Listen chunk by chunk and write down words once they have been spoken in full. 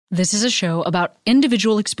This is a show about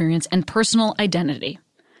individual experience and personal identity.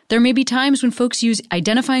 There may be times when folks use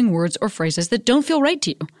identifying words or phrases that don't feel right to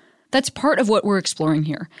you. That's part of what we're exploring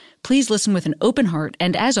here. Please listen with an open heart,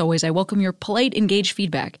 and as always, I welcome your polite, engaged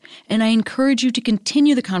feedback, and I encourage you to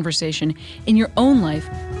continue the conversation in your own life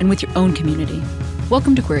and with your own community.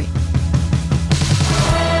 Welcome to Query.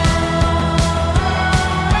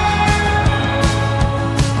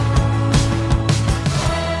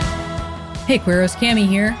 Hey Queeros, Cammie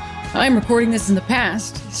here. I'm recording this in the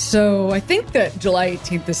past, so I think that July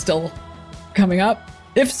 18th is still coming up.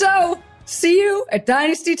 If so, see you at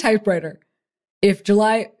Dynasty Typewriter. If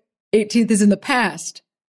July 18th is in the past,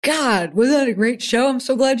 God, wasn't that a great show? I'm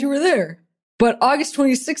so glad you were there. But August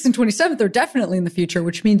 26th and 27th are definitely in the future,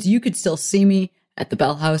 which means you could still see me at the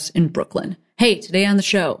Bell House in Brooklyn. Hey, today on the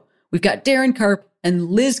show, we've got Daryn Carp and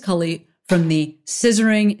Liz Culley from the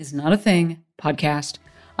Scissoring Isn't A Thing podcast.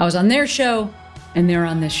 I was on their show, and they're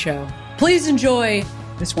on this show. Please enjoy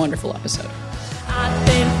this wonderful episode. I've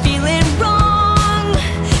been feeling wrong,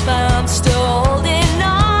 but I'm still holding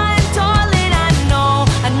on, darling.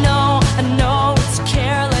 I know it's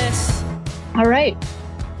careless. All right.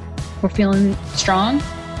 We're feeling strong.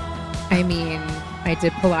 I mean, I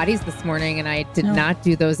did Pilates this morning, and I did not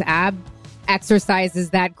do those ab exercises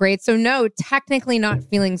that great. So no, technically not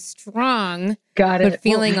feeling strong, but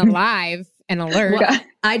feeling alive and alert. Well,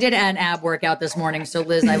 I did an ab workout this morning, so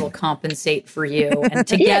Liz, I will compensate for you, and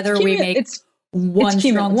together we make one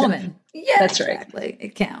strong woman. Yeah, that's exactly. Right.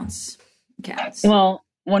 It counts. Well,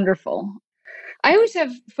 wonderful. I always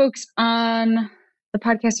have folks on the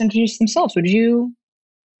podcast introduce themselves. Would you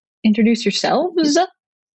introduce yourselves?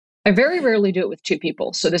 I very rarely do it with two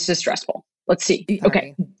people, so this is stressful. Let's see.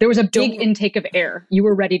 Okay. There was a big intake of air. You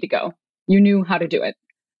were ready to go. You knew how to do it.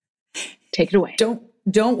 Take it away.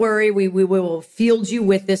 Don't worry. We will field you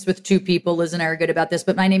with this with two people. Liz and I are good about this.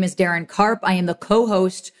 But my name is Daryn Carp. I am the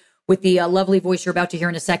co-host with the lovely voice you're about to hear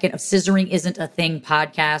in a second of Scissoring Isn't A Thing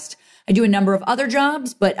podcast. I do a number of other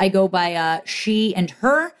jobs, but I go by she and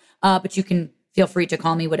her. But you can feel free to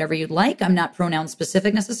call me whatever you'd like. I'm not pronoun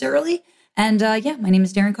specific necessarily. And my name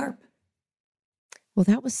is Daryn Carp. Well,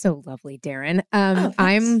 that was so lovely, Daryn.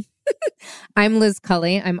 I'm Liz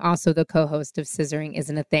Culley. I'm also the co-host of Scissoring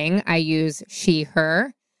Isn't A Thing. I use she,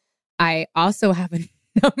 her. I also have a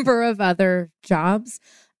number of other jobs.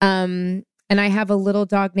 And I have a little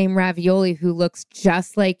dog named Ravioli who looks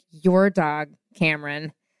just like your dog,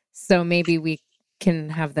 Cameron. So maybe we can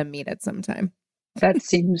have them meet at some time. That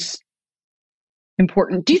seems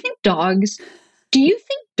important. Do you think dogs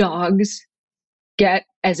get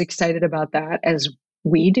as excited about that as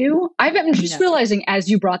we do? I'm just realizing as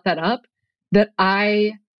you brought that up that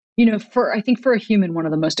I think for a human, one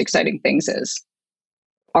of the most exciting things is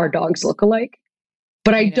our dogs look alike.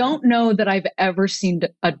 But I don't know that I've ever seen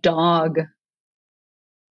a dog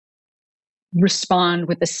respond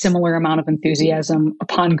with a similar amount of enthusiasm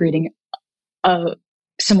upon greeting a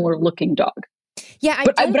similar looking dog. Yeah,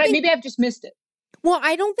 maybe I've just missed it. Well,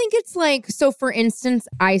 I don't think it's like, so for instance,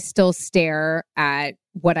 I still stare at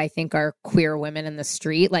what I think are queer women in the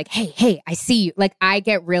street. Like, hey, I see you. Like, I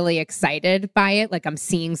get really excited by it. Like I'm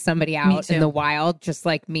seeing somebody out in the wild, just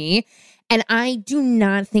like me. And I do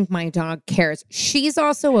not think my dog cares. She's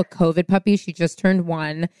also a COVID puppy. She just turned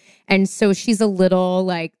 1. And so she's a little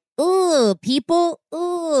like, ooh, people,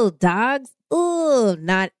 ooh, dogs, ooh,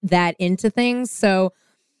 not that into things. So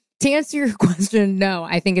to answer your question, no,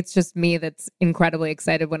 I think it's just me that's incredibly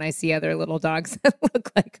excited when I see other little dogs that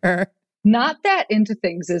look like her. Not that into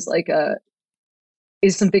things is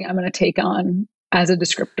something I'm going to take on as a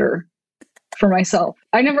descriptor for myself.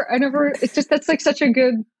 I never, it's just, that's like such a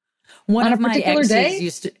good, one of my exes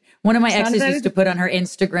used to put on her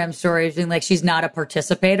Instagram story being like, she's not a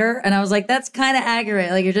participator. And I was like, that's kind of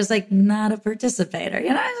accurate. Like, you're just like, not a participator. You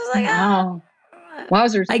know, I was just like, oh.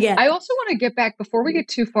 Wowzers. I also want to get back before we get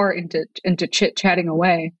too far into chit chatting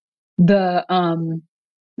away. There's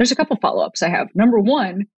a couple follow-ups I have. Number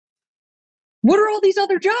one, what are all these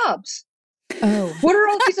other jobs? Oh, what are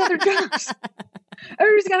all these other jobs?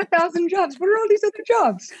 Everybody's got 1,000 jobs. What are all these other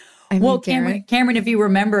jobs? Well, Cameron, if you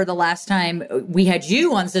remember the last time we had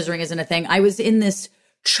you on Scissoring Isn't A Thing, I was in this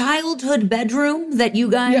childhood bedroom that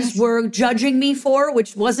you guys were judging me for,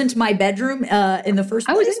 which wasn't my bedroom in the first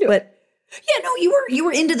place. Yeah, no, you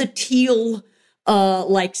were into the teal,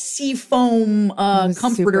 like seafoam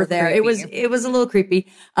comforter there. Creepy. It was a little creepy.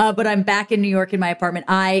 But I'm back in New York in my apartment.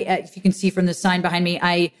 If you can see from the sign behind me,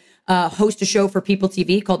 I host a show for People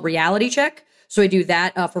TV called Reality Check. So I do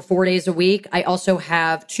that for 4 days a week. I also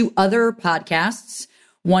have 2 other podcasts.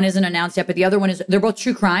 One isn't announced yet, but the other one they're both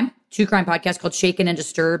true crime. true crime podcast called Shaken and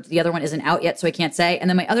Disturbed. The other one isn't out yet, so I can't say. And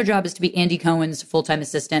then my other job is to be Andy Cohen's full-time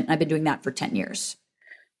assistant. I've been doing that for 10 years.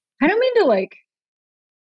 I don't mean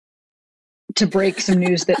to break some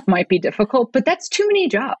news that might be difficult, but that's too many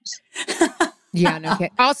jobs. Yeah, no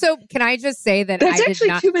kidding. Also, can I just say that That's I did actually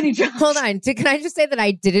not, too many jobs. Hold on. Can I just say that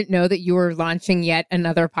I didn't know that you were launching yet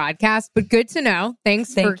another podcast? But good to know.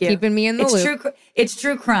 Thanks for keeping me in the loop. It's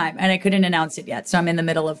true crime, and I couldn't announce it yet, so I'm in the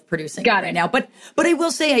middle of producing it right now. But I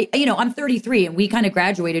will say, I'm 33, and we kind of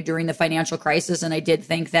graduated during the financial crisis, and I did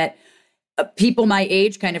think that people my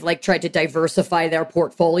age kind of like tried to diversify their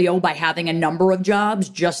portfolio by having a number of jobs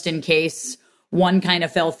just in case one kind of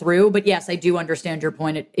fell through. But yes, I do understand your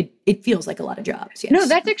point. It feels like a lot of jobs. Yes. No,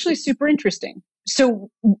 that's actually super interesting. So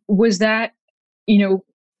was that,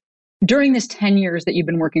 during this 10 years that you've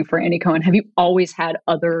been working for Andy Cohen, have you always had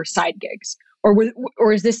other side gigs?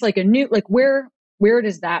 Or is this like a new, like where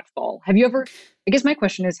does that fall? Have you ever, I guess my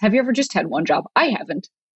question is, have you ever just had one job? I haven't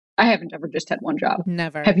ever just had one job.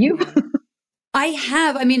 Never. Have you? I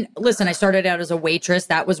have. I mean, listen, I started out as a waitress.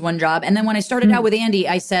 That was one job. And then when I started out with Andy,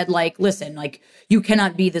 I said, listen, you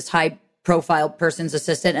cannot be this high profile person's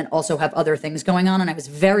assistant and also have other things going on. And I was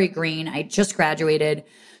very green. I just graduated.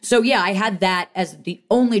 So yeah, I had that as the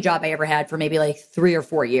only job I ever had for maybe 3 or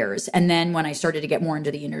 4 years. And then when I started to get more into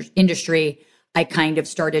the industry, I kind of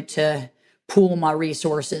started to pool my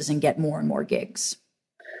resources and get more and more gigs.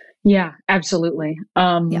 Yeah, absolutely.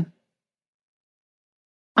 Yeah.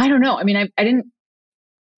 I don't know. I mean,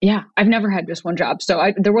 I've never had just one job.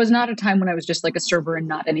 So there was not a time when I was just like a server and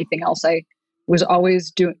not anything else. I was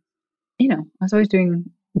always doing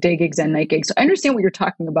day gigs and night gigs. So I understand what you're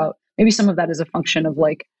talking about. Maybe some of that is a function of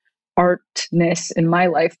like artness in my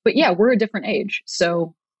life, but yeah, we're a different age.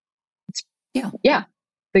 So it's,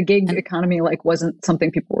 the gig economy wasn't something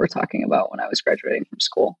people were talking about when I was graduating from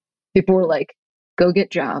school. People were like, go get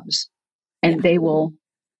jobs and they will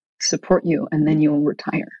support you, and then you'll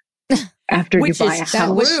retire after you buy a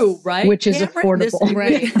house, true, right? Which is affordable.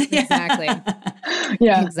 Right. Exactly.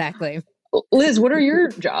 Yeah. Exactly. Liz, what are your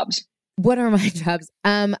jobs? What are my jobs?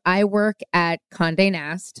 I work at Condé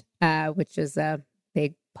Nast, which is a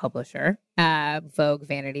big publisher, Vogue,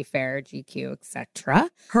 Vanity Fair, GQ,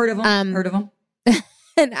 etc. Heard of them.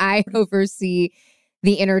 And I oversee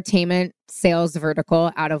the entertainment sales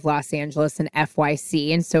vertical out of Los Angeles and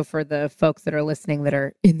FYC. And so for the folks that are listening that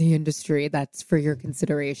are in the industry, that's for your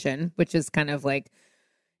consideration, which is kind of like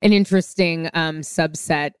an interesting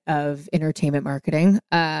subset of entertainment marketing.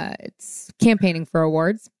 It's campaigning for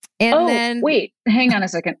awards. And then wait, hang on a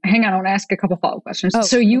second. Hang on. I want to ask a couple follow-up questions.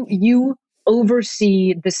 So you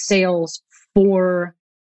oversee the sales for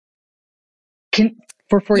your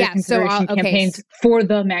consideration campaigns for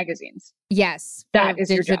the magazines. Yes. That is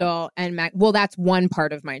digital your job. And well, that's one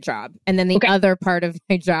part of my job. And then the other part of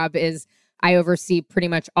my job is I oversee pretty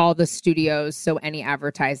much all the studios. So any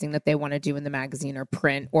advertising that they want to do in the magazine or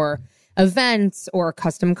print or events or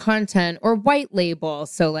custom content or white label.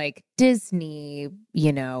 So like Disney,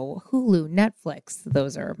 Hulu, Netflix,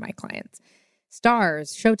 those are my clients.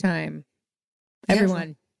 Stars, Showtime,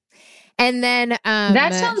 everyone. And then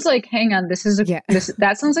that sounds like, hang on, that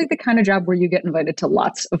sounds like the kind of job where you get invited to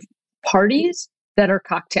lots of parties that are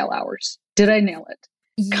cocktail hours. Did I nail it?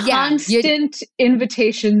 Yeah, constant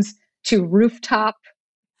invitations to rooftop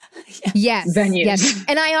venues. Yes.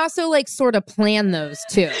 And I also sort of plan those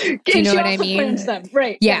too. Do you know what I mean? Plans them.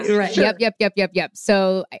 Right. Yeah. Right. Sure. Yep.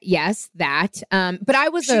 So yes, that. But I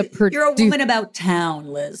was you're a woman about town,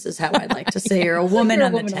 Liz, is how I'd like to say. You're a woman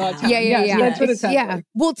on the town. Yeah. That's what it sounds like.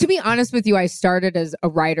 Well, to be honest with you, I started as a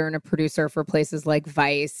writer and a producer for places like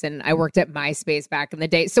Vice, and I worked at MySpace back in the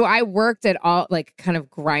day. So I worked at all kind of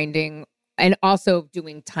grinding and also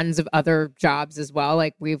doing tons of other jobs as well.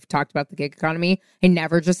 Like we've talked about the gig economy. I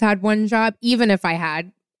never just had one job. Even if I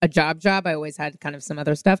had a job, I always had kind of some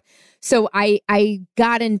other stuff. So I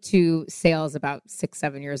got into sales about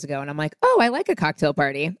 6-7 years ago, and I'm like, I like a cocktail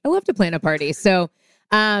party. I love to plan a party. So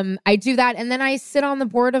I do that. And then I sit on the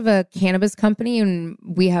board of a cannabis company, and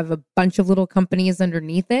we have a bunch of little companies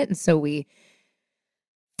underneath it. And so we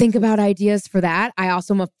think about ideas for that. I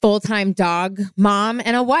also am a full-time dog mom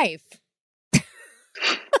and a wife.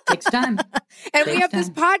 Takes time. And we have this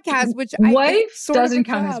podcast, which wife doesn't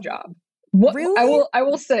count as job. Really? I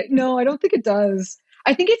will say no. I don't think it does.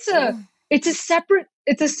 I think it's a separate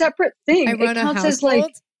thing. I run it counts a as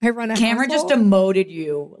I run a Cameron household? just demoted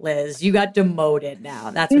you, Liz. You got demoted now.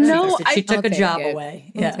 That's what she did. She took a job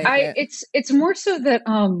away. Yeah. It's more so that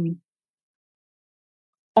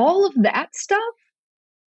all of that stuff,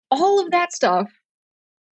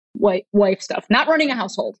 wife stuff, not running a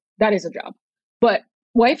household, that is a job. But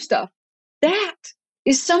wife stuff, that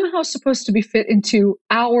is somehow supposed to be fit into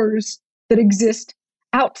hours that exist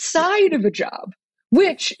outside of a job,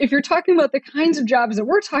 which, if you're talking about the kinds of jobs that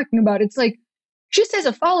we're talking about, it's like, just as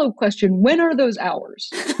a follow-up question, when are those hours?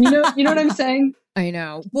 You know what I'm saying? I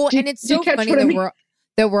know. Well, and it's so funny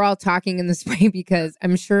that we're all talking in this way, because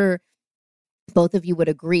I'm sure both of you would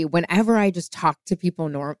agree. Whenever I just talk to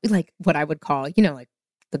people like what I would call, like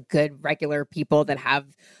the good regular people that have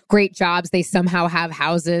great jobs, they somehow have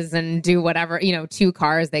houses and do whatever, 2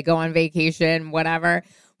 cars, they go on vacation, whatever.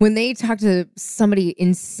 When they talk to somebody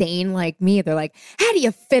insane like me, they're like, how do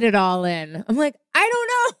you fit it all in? I'm like, I don't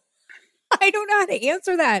know. I don't know how to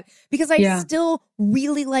answer that, because I still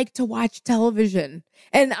really like to watch television,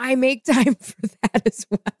 and I make time for that as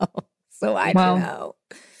well. So I don't know.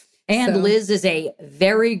 And Liz is a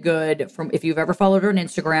very good, if you've ever followed her on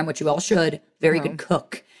Instagram, which you all should, very good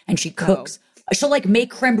cook. And she cooks. She'll like make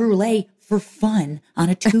creme brulee for fun on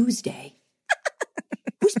a Tuesday.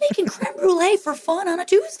 Who's making creme brulee for fun on a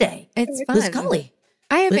Tuesday? It's fun. Liz Culley.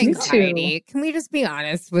 I have anxiety. Can we just be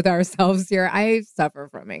honest with ourselves here? I suffer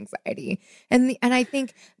from anxiety. And I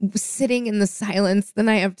think sitting in the silence, then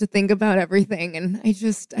I have to think about everything. And I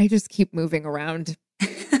just keep moving around.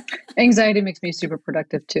 Anxiety makes me super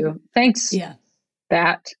productive too. Thanks. Yeah.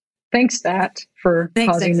 Thanks for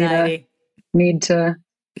causing anxiety. Me to need to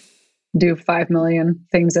do 5 million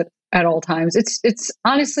things at all times. It's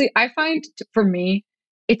honestly, I find for me,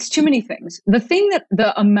 it's too many things.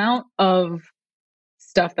 The amount of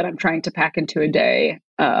stuff that I'm trying to pack into a day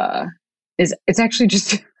it's actually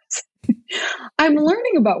just I'm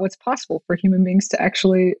learning about what's possible for human beings to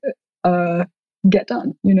actually get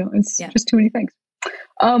done. It's just too many things.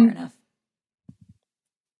 Fair enough.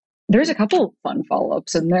 There's a couple fun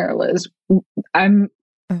follow-ups in there, Liz. I'm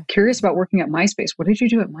curious about working at MySpace. What did you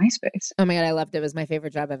do at MySpace? Oh my God, I loved it. It was my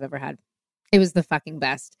favorite job I've ever had. It was the fucking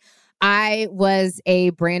best. I was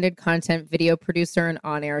a branded content video producer and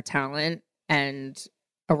on-air talent and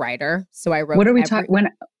a writer. So I wrote. What are we talking?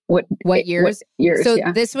 What years? So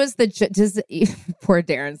this was poor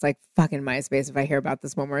Darren's like, fucking MySpace if I hear about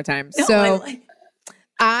this one more time. No,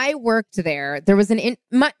 I worked there. There was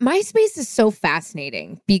MySpace is so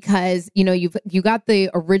fascinating because you got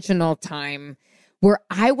the original time where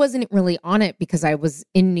I wasn't really on it because I was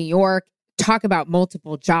in New York. Talk about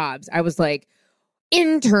multiple jobs. I was like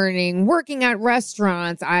interning, working at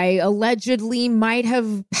restaurants. I allegedly might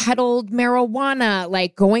have peddled marijuana,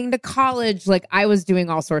 like going to college. Like I was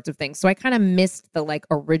doing all sorts of things. So I kind of missed the like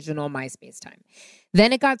original MySpace time.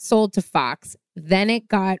 Then it got sold to Fox. Then it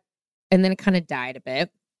kind of died a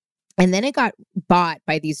bit. And then it got bought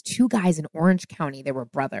by these 2 guys in Orange County. They were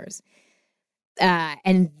brothers.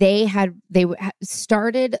 And they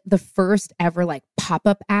started the first ever like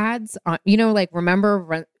pop-up ads on,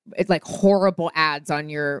 remember like horrible ads on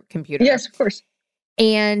your computer. Yes, of course.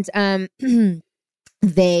 And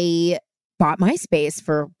they bought MySpace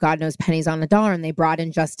for God knows pennies on the dollar, and they brought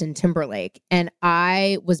in Justin Timberlake. And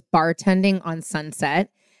I was bartending on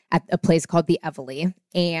Sunset at a place called the Evely.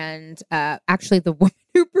 And actually the woman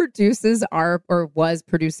who was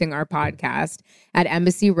producing our podcast at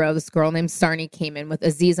Embassy Row, this girl named Sarni, came in with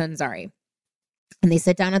Aziz Ansari. And they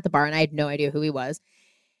sit down at the bar, and I had no idea who he was.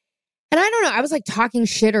 And I don't know, I was like talking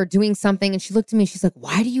shit or doing something, and she looked at me, she's like,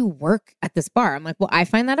 why do you work at this bar? I'm like, well, I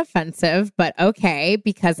find that offensive, but okay,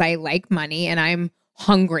 because I like money and I'm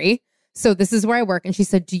hungry. So this is where I work. And she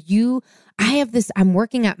said, I'm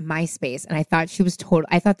working at MySpace. And I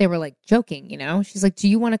thought they were like joking, She's like, do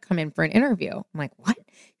you want to come in for an interview? I'm like, what?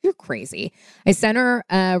 You're crazy. I sent her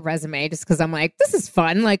a resume just because I'm like, this is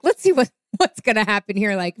fun. Like, let's see what's going to happen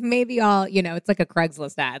here. Like maybe I'll, it's like a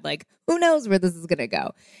Craigslist ad. Like who knows where this is going to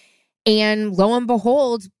go. And lo and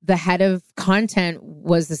behold, the head of content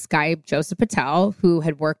was this guy, Joseph Patel, who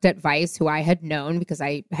had worked at Vice, who I had known because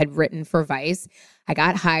I had written for Vice. I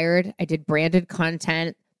got hired. I did branded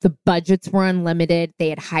content. The budgets were unlimited. They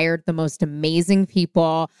had hired the most amazing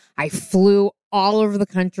people. I flew all over the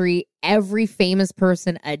country. Every famous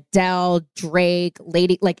person, Adele, Drake,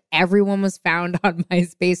 Lady, like everyone was found on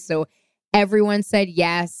MySpace. So everyone said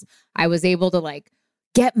yes. I was able to like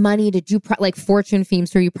get money to do like Fortune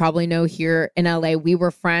Feimster, you probably know here in LA. We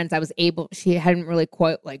were friends. She hadn't really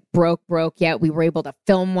quite like broke yet. We were able to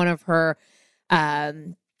film one of her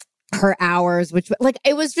hours, which like,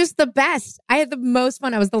 it was just the best. I had the most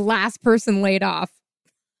fun. I was the last person laid off.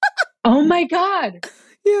 Oh my God.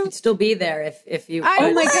 Yeah. You'd still be there if you.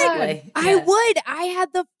 Oh my God. Yeah. I would. I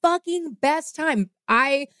had the fucking best time.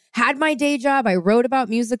 I had my day job. I wrote about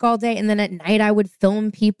music all day. And then at night I would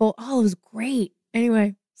film people. Oh, it was great.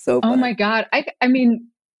 Anyway, so fun. Oh my God. I mean,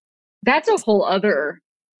 that's a whole other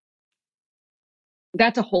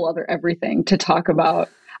that's a whole other everything to talk about.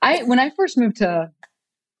 When I first moved to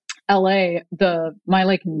LA, my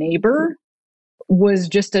like neighbor was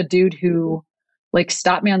just a dude who like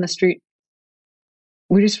stopped me on the street.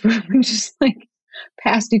 We just like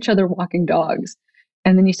passed each other walking dogs.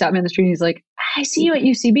 And then he stopped me on the street and he's like, I see you at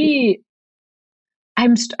UCB.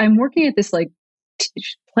 I'm working at this like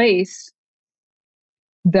place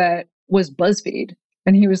that was BuzzFeed.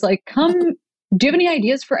 And he was like, do you have any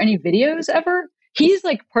ideas for any videos ever? He's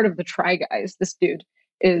like part of the Try Guys. This dude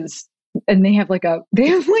is, and they have like a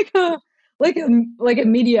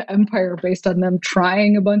media empire based on them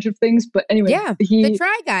trying a bunch of things. But anyway, the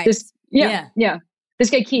Try Guys. This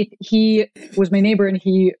guy, Keith, he was my neighbor and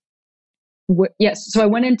yes. So I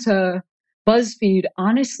went into BuzzFeed,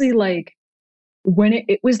 honestly, like when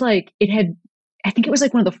it was like, I think it was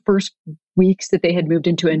like one of the first weeks that they had moved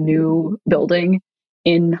into a new building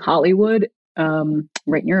in Hollywood,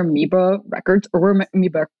 right near Amoeba Records, or where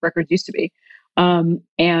Amoeba Records used to be.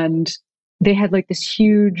 And they had like this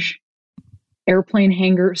huge airplane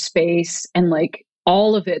hangar space and like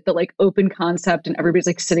all of it, the like open concept, and everybody's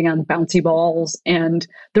like sitting on bouncy balls and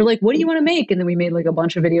they're like, what do you want to make? And then we made like a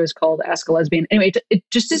bunch of videos called Ask a Lesbian. Anyway, it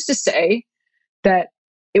just is to say that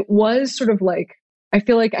it was sort of like, I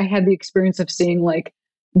feel like I had the experience of seeing like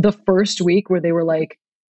the first week where they were like,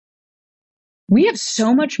 we have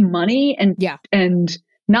so much money and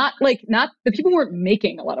not the people weren't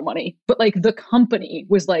making a lot of money, but like the company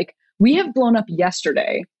was like, we have blown up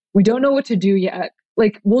yesterday. We don't know what to do yet.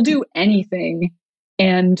 Like we'll do anything.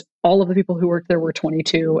 And all of the people who worked there were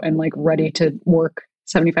 22 and like ready to work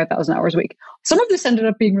 75,000 hours a week. Some of this ended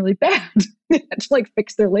up being really bad. They had to like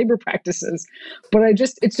fix their labor practices. But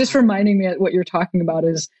it's just reminding me what you're talking about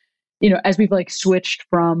is, you know, as we've like switched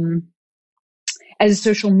from, as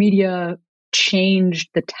social media changed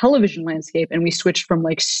the television landscape and we switched from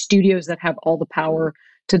like studios that have all the power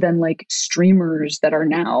to then like streamers that are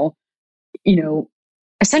now, you know,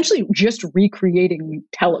 essentially just recreating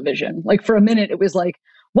television. Like for a minute, it was like,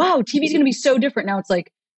 wow, TV's going to be so different. Now it's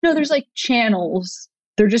like, no, there's like channels.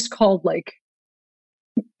 They're just called like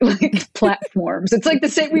platforms. It's like the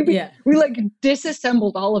same. We like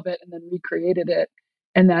disassembled all of it and then recreated it.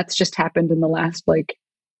 And that's just happened in the last like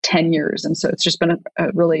 10 years. And so it's just been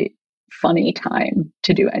a really funny time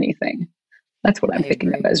to do anything. That's what I'm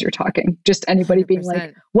thinking of as you're talking. Just anybody 100%. Being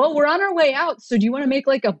like, well, we're on our way out. So do you want to make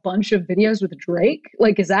like a bunch of videos with Drake?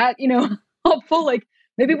 Like, is that, you know, helpful? Like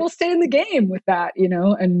maybe we'll stay in the game with that, you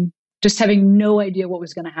know, and just having no idea what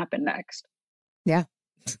was going to happen next. Yeah.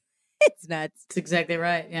 It's nuts. That's exactly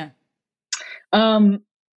right. Yeah. All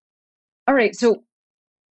right. So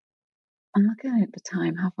I'm looking at the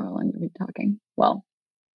time. How far along are we talking? Well,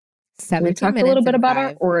 we talked a little bit about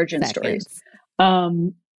our origin stories.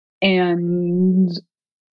 And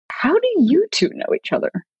how do you two know each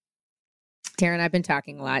other? Daryn, I've been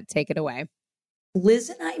talking a lot. Take it away. Liz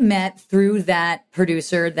and I met through that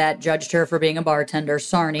producer that judged her for being a bartender,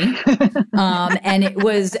 Sarnie. And it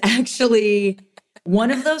was actually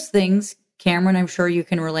one of those things, Cameron, I'm sure you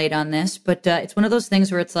can relate on this, but it's one of those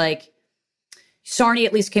things where it's like, Sarnie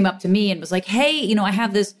at least came up to me and was like, hey, you know, I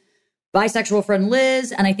have this bisexual friend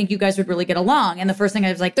Liz, and I think you guys would really get along. And the first thing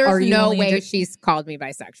I was like, there's no way she's called me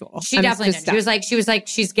bisexual. She definitely did. She was like,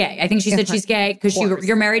 she's gay. I think she said she's gay because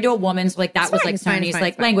you're married to a woman. So like that was like Sarnie's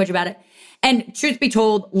like language about it. And truth be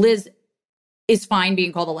told, Liz is fine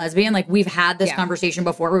being called a lesbian. Like we've had this conversation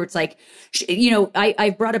before where it's like, you know,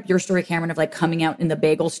 I brought up your story, Cameron, of like coming out in the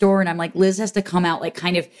bagel store. And I'm like, Liz has to come out like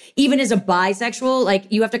kind of, even as a bisexual, like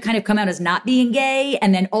you have to kind of come out as not being gay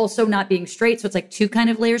and then also not being straight. So it's like two kind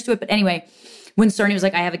of layers to it. But anyway, when Sarnie was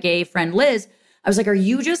like, I have a gay friend, Liz, I was like, are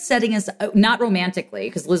you just setting us, not romantically,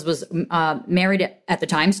 because Liz was married at the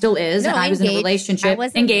time, still is. No, and I was in a relationship,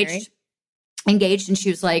 engaged. And she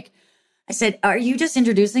was like, I said, are you just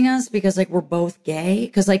introducing us because like we're both gay?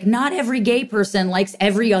 Because like not every gay person likes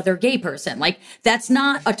every other gay person. Like that's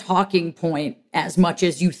not a talking point as much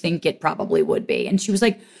as you think it probably would be. And she was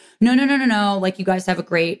like, no. Like you guys have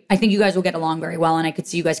I think you guys will get along very well. And I could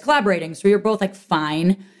see you guys collaborating. So we were both like,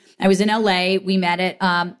 fine. I was in LA. We met at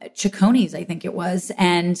Cicconi's, I think it was.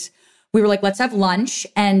 And we were like, let's have lunch.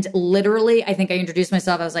 And literally, I think I introduced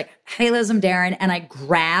myself. I was like, hey, Liz, I'm Daryn. And I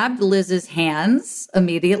grabbed Liz's hands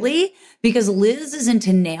immediately because Liz is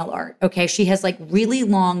into nail art. Okay. She has like really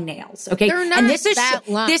long nails. Okay. They're not and this is that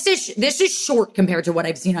long. This is short compared to what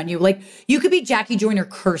I've seen on you. Like you could be Jackie Joyner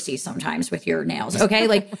Kersey sometimes with your nails. Okay.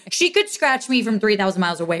 Like she could scratch me from 3,000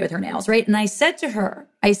 miles away with her nails. Right. And I said to her,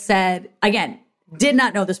 again, did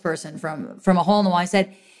not know this person from a hole in the wall. I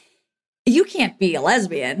said, you can't be a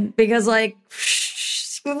lesbian because like,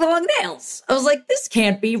 with long nails. I was like, this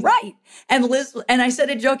can't be right. And I said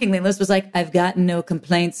it jokingly. Liz was like, I've gotten no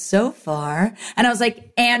complaints so far. And I was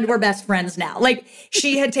like, and we're best friends now. Like,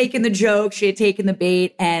 she had taken the joke, she had taken the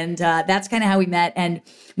bait, and that's kind of how we met. And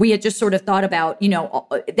we had just sort of thought about,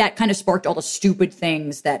 that kind of sparked all the stupid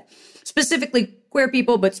things that specifically queer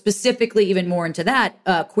people, but specifically even more into that,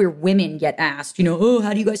 queer women get asked, oh,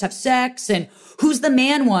 how do you guys have sex? And who's the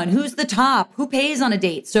man one? Who's the top? Who pays on a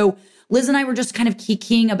date? So Liz and I were just kind of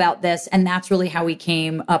kikiing about this. And that's really how we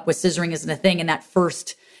came up with Scissoring Isn't a Thing in that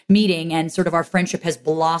first meeting. And sort of our friendship has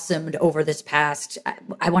blossomed over this past,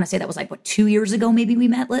 I want to say that was 2 years ago, maybe we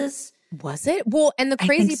met, Liz? Was it? Well, and the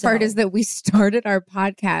crazy part is that we started our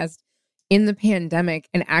podcast in the pandemic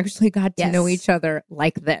and actually got to know each other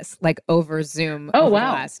like this, like over Zoom. Oh, over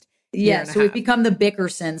wow. The last so we've become the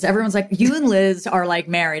Bickersons. Everyone's like, you and Liz are like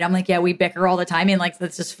married. I'm like, yeah, we bicker all the time. And like,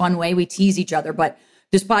 that's this fun way we tease each other. But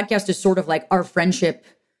this podcast is sort of like our friendship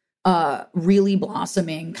really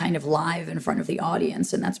blossoming kind of live in front of the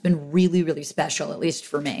audience. And that's been really, really special, at least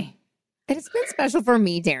for me. And it's been special for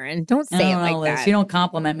me, Daryn. Don't say it like Liz, that. You don't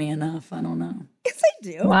compliment me enough. I don't know. Yes, I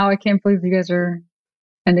do. Wow, I can't believe you guys are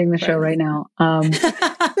ending the show right now.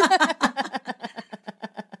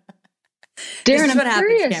 Daryn, I'm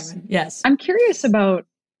curious. Yes. I'm curious about,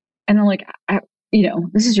 and I'm like,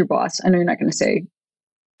 this is your boss. I know you're not going to say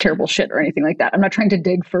terrible shit or anything like that. I'm not trying to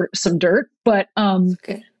dig for some dirt, but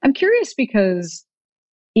okay. I'm curious because,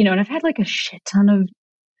 and I've had like a shit ton of,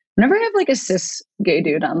 whenever I have like a cis gay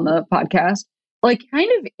dude on the podcast, like kind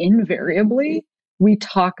of invariably, we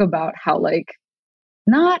talk about how like,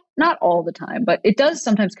 not all the time, but it does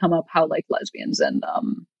sometimes come up how like lesbians and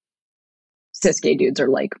cis gay dudes are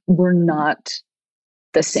like, we're not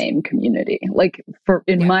the same community. Like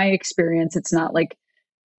in my experience, it's not like,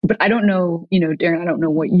 but I don't know, Daryn, I don't know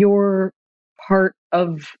what your part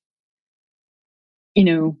of,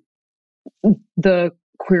 the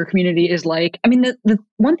queer community is like. I mean, the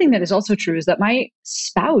one thing that is also true is that my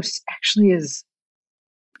spouse actually is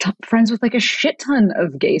friends with like a shit ton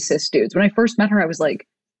of gay cis dudes. When I first met her, I was like,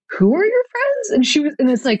 who are your friends? And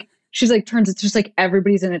it's like, it's just like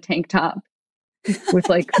everybody's in a tank top with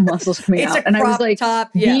like muscles coming out. And I was like,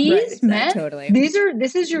 top. These men, totally.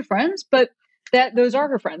 This is your friends, but those are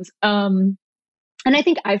her friends. And I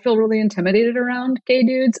think I feel really intimidated around gay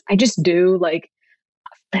dudes. I just do, like,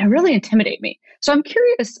 they really intimidate me. So I'm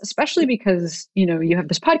curious, especially because, you have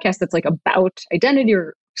this podcast that's like about identity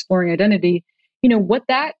or exploring identity, what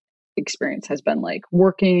that experience has been like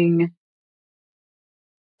working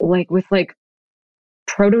like with like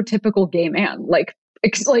prototypical gay man, like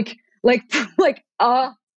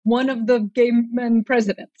one of the gay men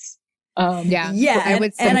presidents. I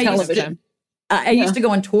would say television. I used to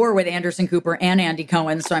go on tour with Anderson Cooper and Andy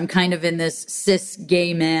Cohen. So I'm kind of in this cis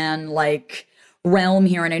gay man like realm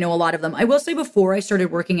here. And I know a lot of them. I will say before I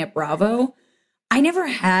started working at Bravo, I never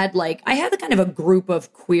had I had kind of a group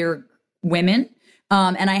of queer women.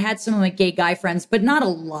 And I had some of my gay guy friends, but not a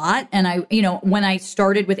lot. And when I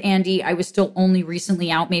started with Andy, I was still only recently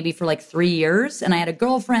out maybe for like 3 years, and I had a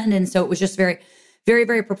girlfriend. And so it was just very, very,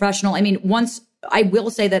 very professional. I mean, once I will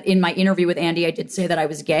say that in my interview with Andy, I did say that I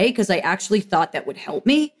was gay because I actually thought that would help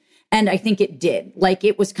me. And I think it did. Like,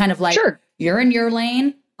 it was kind of like, sure, you're in your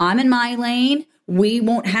lane, I'm in my lane. We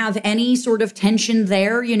won't have any sort of tension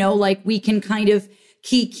there. We can kind of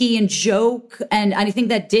kiki and joke. And I think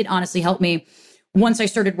that did honestly help me. Once I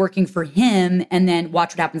started working for him and then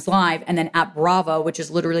Watch What Happens Live and then at Bravo, which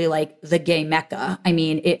is literally like the gay mecca. I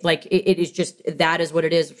mean, it is just, that is what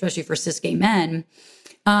it is, especially for cis gay men.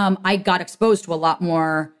 I got exposed to a lot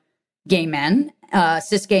more gay men,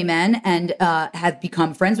 cis gay men, and have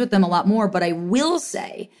become friends with them a lot more. But I will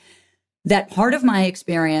say that part of my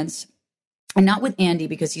experience, and not with Andy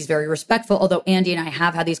because he's very respectful, although Andy and I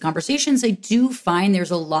have had these conversations, I do find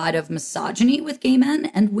there's a lot of misogyny with gay men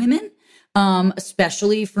and women.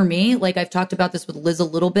 Especially for me, like I've talked about this with Liz a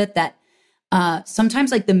little bit, that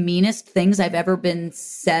sometimes like the meanest things I've ever been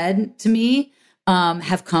said to me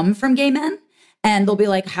have come from gay men. And they'll be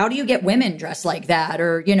like, how do you get women dressed like that?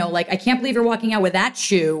 Or, I can't believe you're walking out with that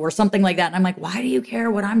shoe or something like that. And I'm like, why do you care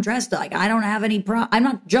what I'm dressed like? I don't have any I'm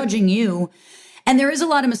not judging you. And there is a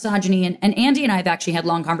lot of misogyny. And Andy and I have actually had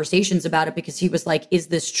long conversations about it because he was like, is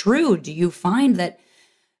this true? Do you find that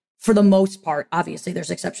for the most part, obviously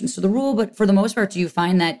there's exceptions to the rule, but for the most part, do you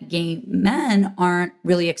find that gay men aren't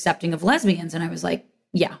really accepting of lesbians? And I was like,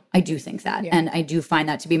 yeah, I do think that. Yeah. And I do find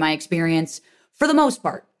that to be my experience for the most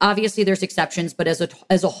part. Obviously there's exceptions, but as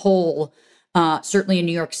a whole, certainly in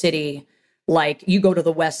New York City, like you go to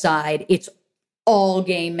the West Side, it's all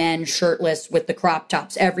gay men shirtless with the crop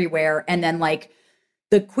tops everywhere. And then like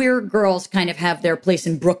the queer girls kind of have their place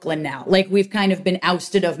in Brooklyn now. Like we've kind of been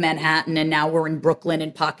ousted of Manhattan and now we're in Brooklyn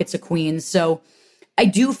and pockets of Queens. So I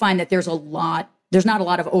do find that there's not a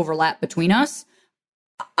lot of overlap between us.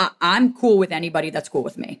 I'm cool with anybody that's cool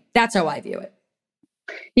with me. That's how I view it.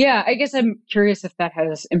 Yeah, I guess I'm curious if that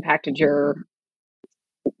has impacted your,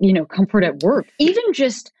 comfort at work. Even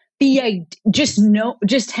just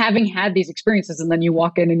just having had these experiences, and then you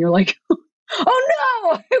walk in and you're like, oh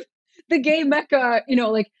no, the gay mecca.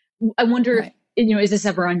 I wonder Right. if is this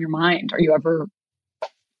ever on your mind? Are you ever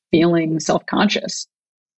feeling self-conscious?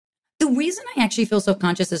 The reason I actually feel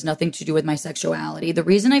self-conscious has nothing to do with my sexuality. The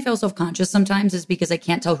reason I feel self-conscious sometimes is because I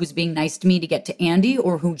can't tell who's being nice to me to get to Andy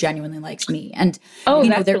or who genuinely likes me. And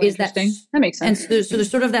That's there really is that. That makes sense. And so there's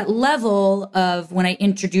sort of that level of when I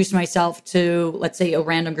introduce myself to, let's say, a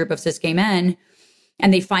random group of cis gay men,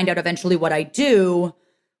 and they find out eventually what I do.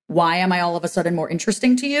 Why am I all of a sudden more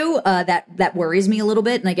interesting to you? That worries me a little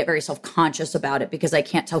bit, and I get very self-conscious about it because I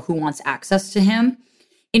can't tell who wants access to him.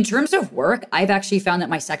 In terms of work, I've actually found that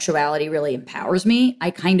my sexuality really empowers me.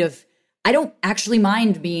 I don't actually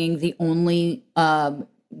mind being the only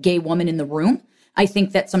gay woman in the room. I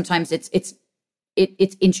think that sometimes it's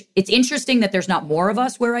interesting that there's not more of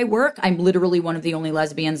us where I work. I'm literally one of the only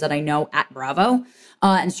lesbians that I know at Bravo.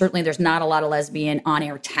 And certainly there's not a lot of lesbian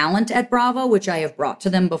on-air talent at Bravo, which I have brought to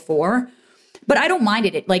them before. But I don't mind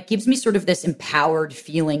it. It gives me sort of this empowered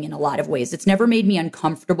feeling in a lot of ways. It's never made me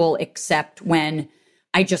uncomfortable except when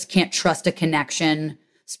I just can't trust a connection,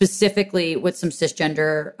 specifically with some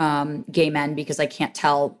cisgender gay men, because I can't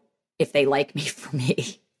tell if they like me for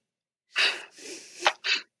me.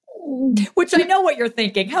 Which I know what you're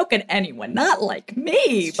thinking. How can anyone not like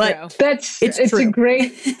me? But it's true. A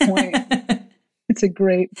great point. It's a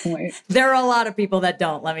great point. There are a lot of people that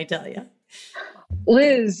don't, let me tell you.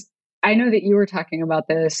 Liz, I know that you were talking about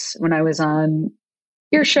this when I was on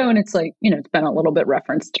your show, and it's it's been a little bit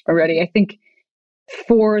referenced already. I think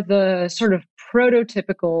for the sort of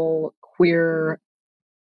prototypical queer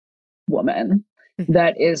woman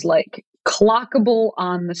that is clockable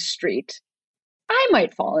on the street, I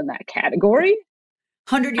might fall in that category.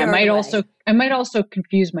 100 I might also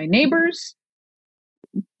confuse my neighbors.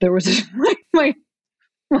 There was my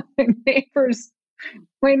neighbors.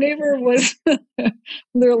 My neighbor was they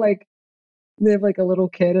have a little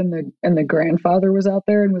kid, and the grandfather was out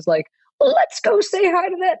there and was like, let's go say hi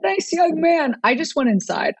to that nice young man. I just went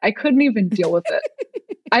inside. I couldn't even deal with it.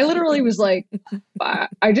 I literally was like, I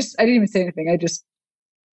didn't even say anything. I just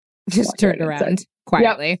turned around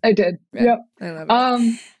quietly. Yep, I did. Yeah, Yep. I love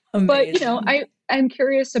it. But I'm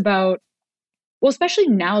curious about, well, especially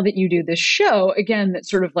now that you do this show again, that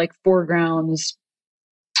sort of foregrounds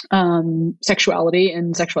sexuality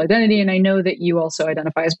and sexual identity. And I know that you also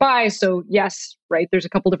identify as bi. So yes, right. There's a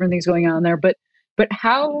couple different things going on there, but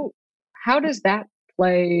how does that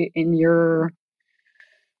play in your,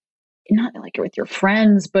 not with your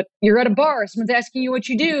friends, but you're at a bar, someone's asking you what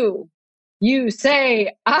you do. You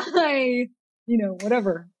say,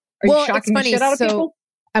 whatever. Are you shocking the shit out of people?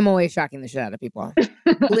 I'm always shocking the shit out of people.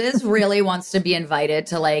 Liz really wants to be invited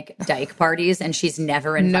to dyke parties, and she's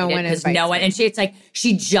never invited because no one, and she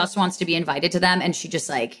just wants to be invited to them, and she just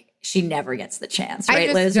she never gets the chance,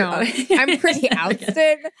 right, Liz? I'm pretty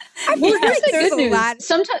ousted. I feel there's a lot.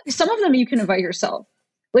 Sometimes some of them you can invite yourself.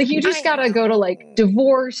 You just gotta go to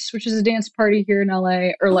Divorce, which is a dance party here in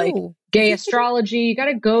LA, or gay astrology. You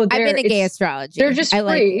gotta go there. I've been to gay astrology. They're just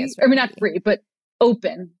free. I mean, not free, but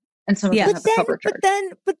open. And some of them have a cover charge.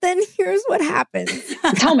 But then here's what happens.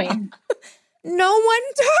 Tell me. No one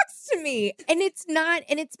talks to me. And it's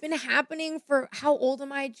been happening for, how old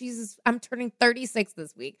am I? Jesus, I'm turning 36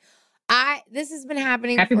 this week. This has been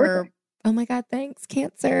happening Happy birthday. Oh my God, thanks,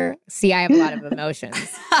 Cancer. See, I have a lot of emotions.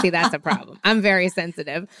 See, that's a problem. I'm very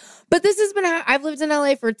sensitive. But this has been, I've lived in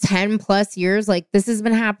LA for 10 plus years. This has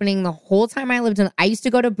been happening the whole time I lived I used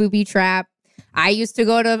to go to Booby Trap. I used to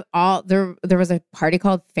go to there was a party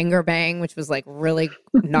called Finger Bang, which was really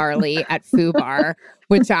gnarly at Foo Bar,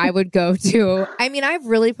 which I would go to. I mean, I've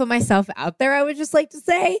really put myself out there, I would just like to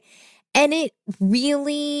say. And it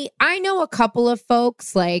really, I know a couple of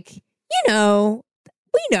folks, we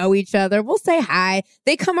know each other. We'll say hi.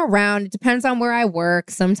 They come around. It depends on where I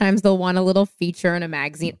work. Sometimes they'll want a little feature in a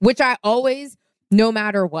magazine, which I always, no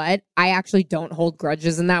matter what, I actually don't hold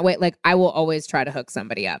grudges in that way. I will always try to hook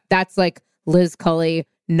somebody up. That's Liz Culley,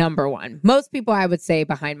 number one. Most people, I would say,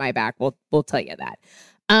 behind my back will tell you that.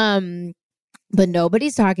 But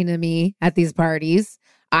nobody's talking to me at these parties.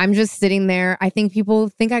 I'm just sitting there. I think people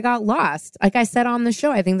think I got lost. Like I said on the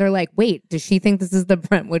show, I think they're like, wait, does she think this is the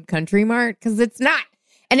Brentwood Country Mart? Because it's not.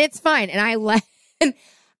 And it's fine. And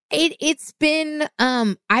It's been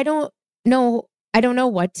I don't know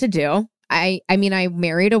what to do. I mean, I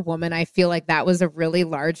married a woman. I feel like that was a really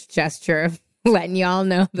large gesture of letting y'all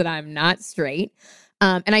know that I'm not straight.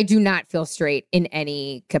 And I do not feel straight in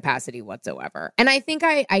any capacity whatsoever. And I think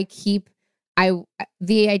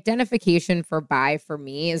the identification for bi for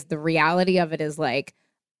me is the reality of it is like,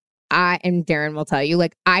 and Daryn will tell you,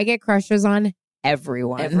 like, I get crushes on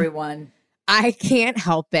everyone. I can't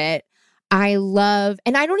help it. I love,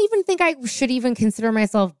 and I don't even think I should even consider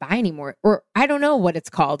myself bi anymore, or I don't know what it's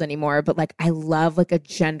called anymore, but like, I love like a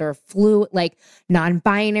gender fluid, like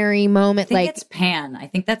non-binary moment. I think it's pan. I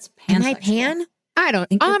think that's pansexual. Am I pan? I don't,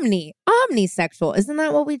 omnisexual. Isn't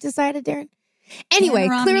that what we decided, Daryn? Anyway,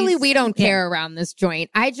 clearly we don't care around this joint.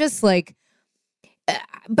 I just like,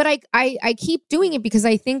 but I keep doing it because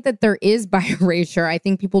I think that there is bi erasure. I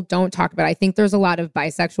think people don't talk about it. I think there's a lot of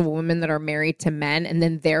bisexual women that are married to men, and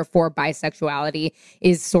then therefore bisexuality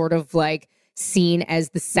is sort of like seen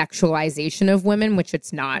as the sexualization of women, which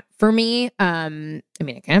it's not for me. I mean,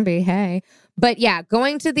 it can be, hey. But yeah,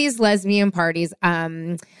 going to these lesbian parties,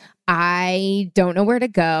 I don't know where to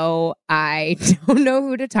go. I don't know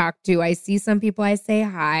who to talk to. I see some people, I say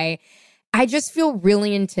hi. I just feel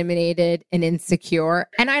really intimidated and insecure.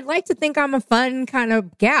 And I'd like to think I'm a fun kind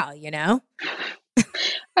of gal, you know?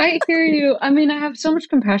 I hear you. I mean, I have so much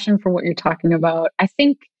compassion for what you're talking about. I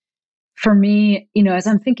think for me, you know, as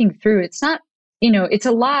I'm thinking through, it's not, you know, it's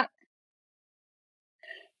a lot.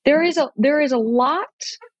 There is a lot,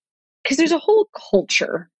 because there's a whole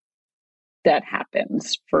culture that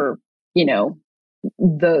happens for, you know,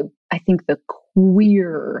 I think the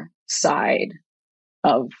queer side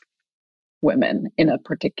of women in a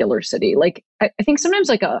particular city. Like, I think sometimes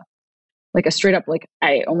like a straight up, like,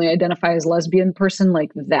 I only identify as lesbian person, like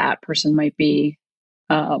that person might be,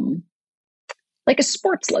 like a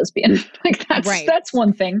sports lesbian. Like that's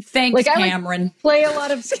one thing. Thanks, like, Cameron. I like, play a lot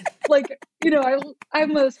of, like, you know,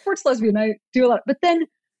 I'm a sports lesbian. I do a lot, but then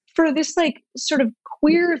for this like sort of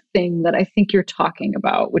queer thing that I think you're talking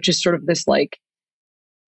about, which is sort of this like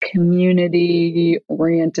community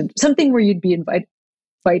oriented, something where you'd be invited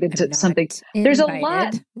to something. There's a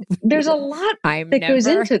lot that goes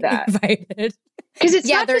into that. Because it's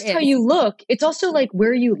not just how you look, it's also like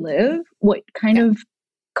where you live, what kind of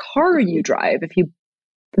car you drive, if you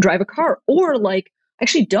drive a car, or like,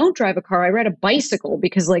 actually don't drive a car, I ride a bicycle,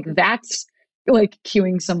 because like that's like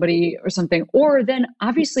cueing somebody or something. Or then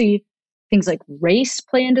obviously things like race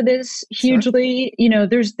play into this hugely. Sure. You know,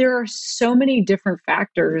 there are so many different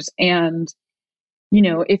factors. And, you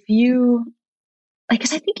know, if you, like,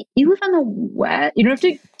 because I think you live on the west. You don't have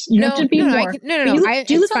to be more. Do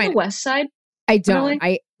you live on the west side? I don't.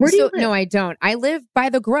 Where do you live? No, I don't. I live by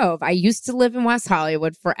the Grove. I used to live in West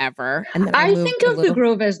Hollywood forever, and then I think of the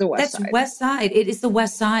Grove as the west side. That's west side. It is the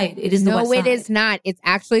west side. It is the west side. No, it is not. It's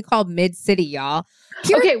actually called Mid City, y'all.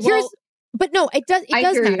 But no, it does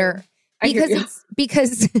matter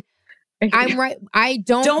because I'm right. I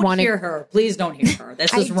don't want to hear her. Please don't hear her.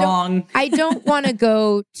 This is wrong. I don't want to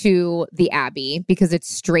go to the Abbey because it's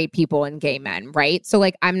straight people and gay men, right? So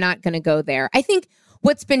like, I'm not going to go there. I think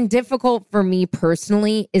what's been difficult for me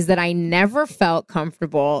personally is that I never felt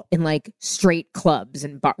comfortable in like straight clubs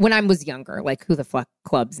and when I was younger. Like, who the fuck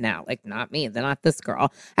clubs now? Like, not me. They're not this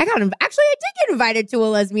girl. I did get invited to a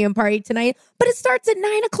lesbian party tonight, but it starts at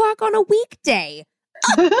 9:00 on a weekday.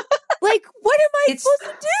 Like, what am I supposed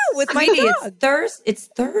to do with my dog? It's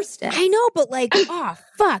Thursday. I know, but like, oh,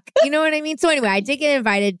 fuck. You know what I mean? So anyway, I did get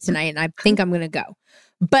invited tonight, and I think I'm going to go.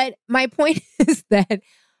 But my point is that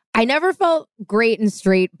I never felt great in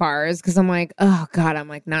straight bars because I'm like, oh, God, I'm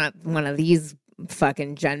like not one of these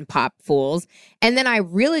fucking gen pop fools. And then I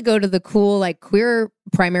really go to the cool, like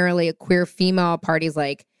primarily queer female parties,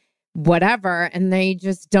 like whatever, and they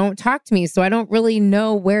just don't talk to me. So I don't really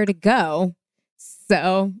know where to go.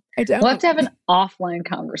 So I don't. We'll have to have an offline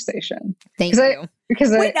conversation. Thank you.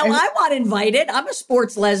 I want invited. I'm a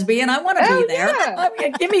sports lesbian. I want to be there. Yeah. I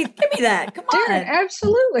mean, give me that. Come on.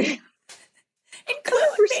 Absolutely.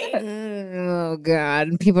 Include me. Oh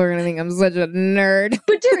God. People are going to think I'm such a nerd.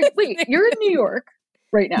 But Daryn, wait, you're in New York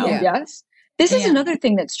right now. Yeah. Yes. This is another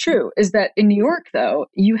thing that's true, is that in New York, though,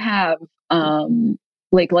 you have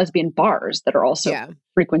like lesbian bars that are also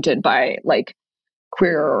frequented by like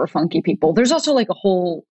queer or funky people. There's also like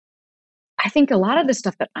I think a lot of the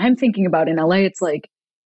stuff that I'm thinking about in LA, it's like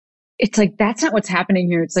that's not what's happening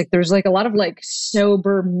here. It's like there's like a lot of like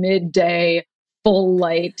sober midday full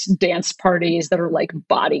light dance parties that are like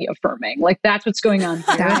body affirming. Like that's what's going on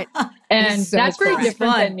here. And so that's very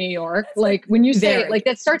different than New York. Like when you say like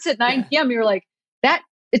that starts at 9 p.m., you're like, that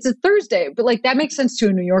it's a Thursday, but like that makes sense to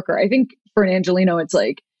a New Yorker. I think for an Angelino, it's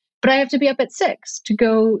like but I have to be up at 6 to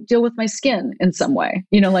go deal with my skin in some way,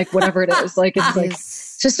 like whatever it is. Like, it's like,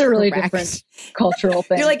 just a really different cultural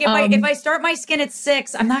thing. You're like, if I start my skin at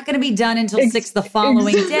 6, I'm not going to be done until 6 the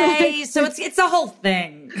following day. So it's a whole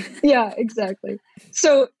thing. Yeah, exactly.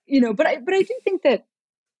 So, but I do think that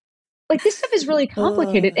like this stuff is really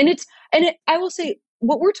complicated. I will say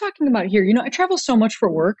what we're talking about here, I travel so much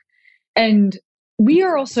for work, and we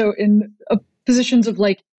are also in positions of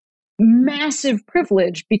like massive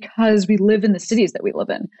privilege because we live in the cities that we live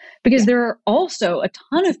in, because there are also a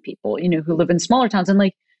ton of people, who live in smaller towns, and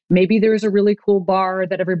like maybe there's a really cool bar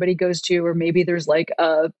that everybody goes to, or maybe there's like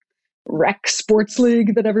a rec sports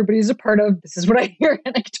league that everybody's a part of. This is what I hear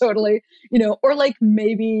anecdotally, or like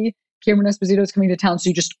maybe Cameron Esposito is coming to town, so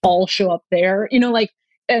you just all show up there, like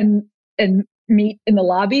and meet in the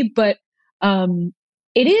lobby. But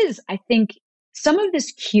it is, I think, some of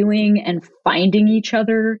this queuing and finding each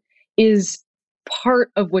other is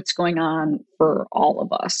part of what's going on for all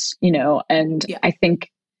of us, and I think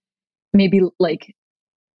maybe like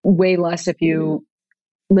way less if you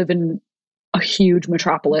live in a huge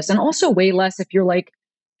metropolis, and also way less if you're like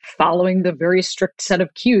following the very strict set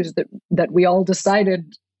of cues that we all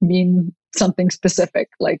decided mean something specific,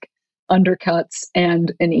 like undercuts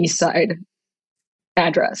and an East Side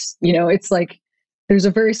address. It's like there's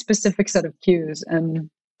a very specific set of cues, and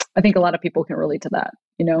I think a lot of people can relate to that.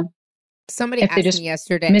 Somebody if asked me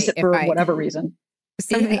yesterday miss it if for whatever reason.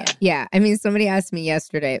 Somebody asked me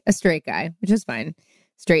yesterday, a straight guy, which is fine,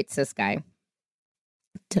 straight cis guy.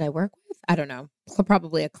 Did I work with? I don't know.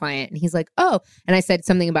 Probably a client. And he's like, oh, and I said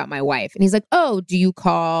something about my wife. And he's like, oh, do you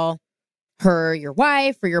call her your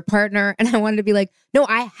wife or your partner? And I wanted to be like, no,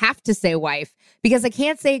 I have to say wife, because I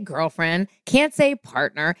can't say girlfriend, can't say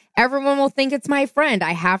partner. Everyone will think it's my friend.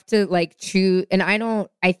 I have to like choose. And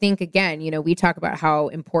I think again, we talk about how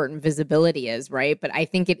important visibility is, right? But I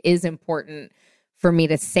think it is important for me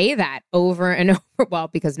to say that over and over. Well,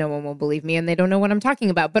 because no one will believe me and they don't know what I'm talking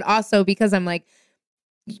about. But also because I'm like,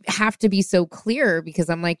 have to be so clear, because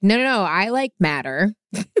I'm like, no, I like matter.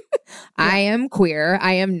 I am queer.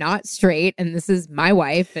 I am not straight. And this is my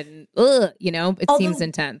wife. And, it seems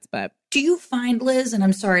intense, but. Do you find, Liz, and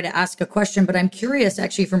I'm sorry to ask a question, but I'm curious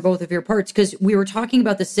actually from both of your parts, because we were talking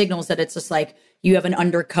about the signals that it's just like you have an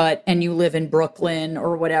undercut and you live in Brooklyn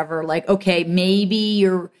or whatever. Like, okay, maybe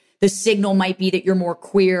the signal might be that you're more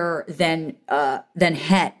queer than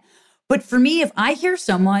het. But for me, if I hear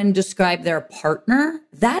someone describe their partner,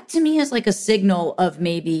 that to me is like a signal of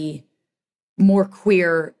maybe more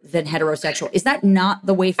queer than heterosexual. Is that not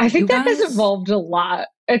the way for you guys? I think that has evolved a lot.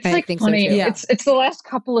 It's like funny. So it's the last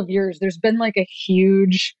couple of years. There's been like a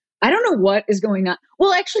huge, I don't know what is going on.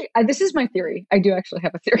 Well, actually, this is my theory. I do actually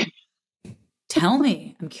have a theory. Tell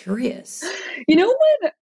me. I'm curious.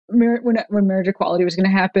 When marriage equality was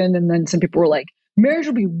going to happen, and then some people were like, marriage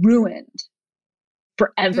will be ruined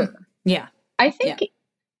forever. Yeah. I think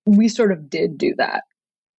we sort of did do that,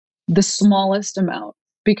 the smallest amount,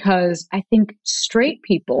 because I think straight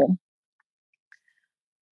people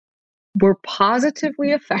were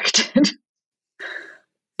positively affected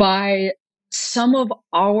by some of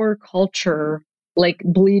our culture, like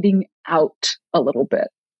bleeding out a little bit.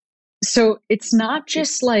 So it's not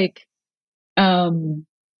just like,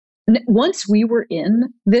 once we were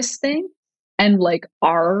in this thing and like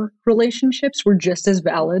our relationships were just as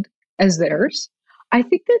valid as theirs, I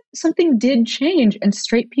think that something did change, and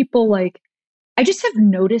straight people, like, I just have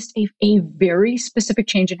noticed a very specific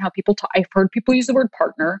change in how people talk. I've heard people use the word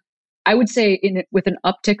partner. I would say with an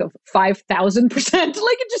uptick of 5,000%. Like,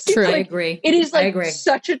 it just seems like, I agree. It is like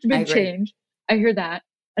such a big change. I hear that.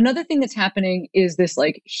 Another thing that's happening is this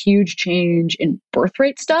like huge change in birth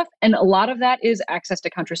rate stuff. And a lot of that is access to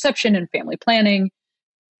contraception and family planning,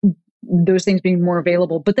 those things being more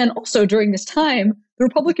available. But then also during this time, the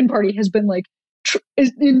Republican Party has been like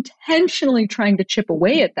is intentionally trying to chip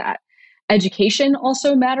away at that. Education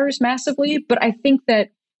also matters massively. But I think that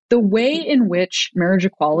the way in which marriage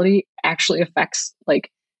equality actually affects like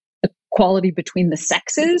equality between the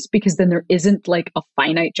sexes, because then there isn't like a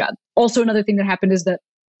finite job. Also, another thing that happened is that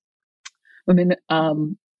women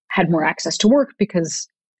had more access to work because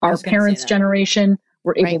our parents' generation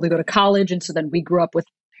were able to go to college. And so then we grew up with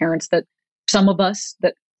parents that some of us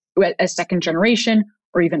that as second generation,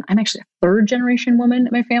 or even I'm actually a third generation woman in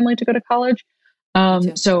my family to go to college.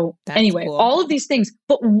 So that's anyway, cool. All of these things,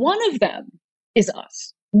 but one of them is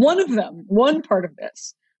us. One of them, one part of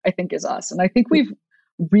this, I think, is us. And I think we've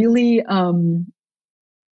really, I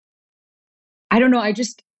don't know.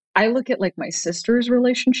 I look at like my sister's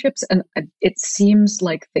relationships, and it seems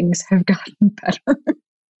like things have gotten better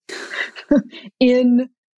in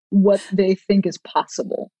what they think is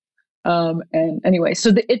possible. And anyway,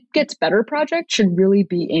 so the It Gets Better project should really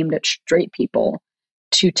be aimed at straight people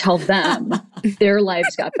to tell them their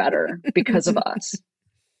lives got better because of us.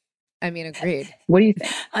 I mean, agreed. What do you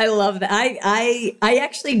think? I love that. I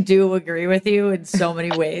actually do agree with you in so many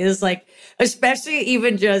ways. Like, especially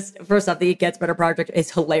even just first off, the It Gets Better project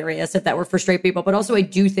is hilarious if that were for straight people. But also I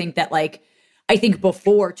do think that, like, I think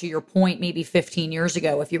before, to your point, maybe 15 years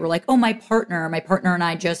ago, if you were like, oh, my partner and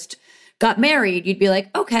I just got married, you'd be like,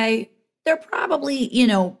 okay, they're probably, you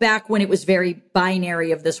know, back when it was very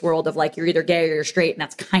binary of this world of like, you're either gay or you're straight. And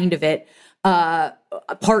that's kind of it. A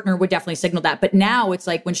partner would definitely signal that. But now it's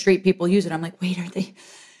like when straight people use it, I'm like, wait,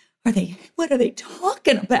 what are they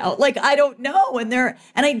talking about? Like, I don't know. And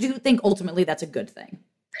I do think ultimately that's a good thing.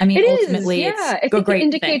 I mean, ultimately it's I a think great it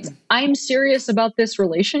indicates thing. I'm serious about this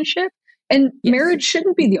relationship. And marriage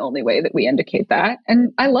shouldn't be the only way that we indicate that.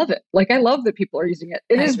 And I love it. Like, I love that people are using it.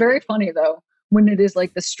 It is very funny though, when it is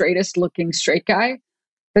like the straightest looking straight guy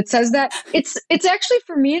that says that. It's actually,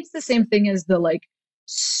 for me, it's the same thing as the like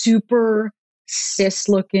super cis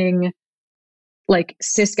looking, like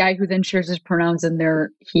cis guy who then shares his pronouns and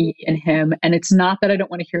they're he and him. And it's not that I don't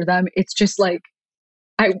want to hear them. It's just like,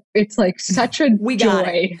 it's like such a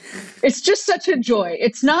joy. It's just such a joy.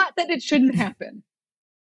 It's not that it shouldn't happen.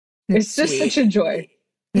 It's just such a joy.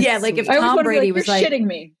 Yeah, like if Tom Brady was like, you're shitting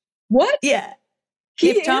me. What? Yeah.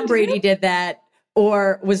 If Tom Brady did that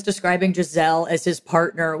or was describing Giselle as his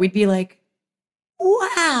partner, we'd be like,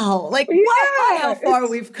 wow, like, wow, how far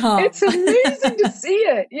we've come. It's amazing to see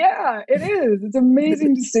it. Yeah, it is. It's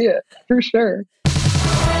amazing to see it, for sure.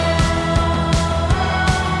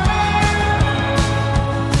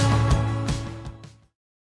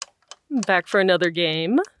 Back for another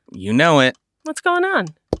game. You know it. What's going on?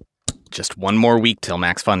 Just one more week till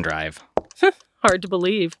Max Fun Drive. Hard to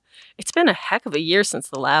believe. It's been a heck of a year since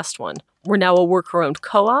the last one. We're now a worker-owned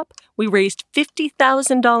co-op. We raised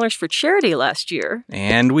 $50,000 for charity last year.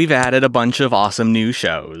 And we've added a bunch of awesome new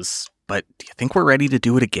shows. But do you think we're ready to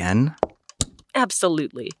do it again?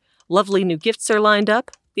 Absolutely. Lovely new gifts are lined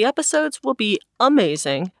up. The episodes will be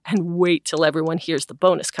amazing. And wait till everyone hears the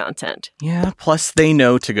bonus content. Yeah, plus they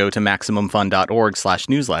know to go to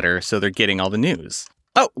MaximumFun.org/newsletter, so they're getting all the news.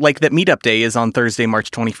 Oh, like that meetup day is on Thursday,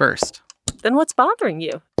 March 21st. Then what's bothering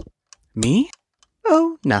you? Me?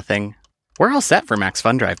 Oh, nothing. We're all set for Max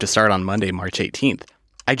Fun Drive to start on Monday, March 18th.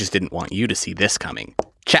 I just didn't want you to see this coming.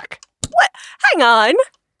 Check. What? Hang on.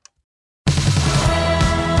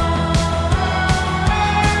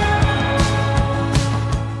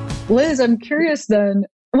 Liz, I'm curious then.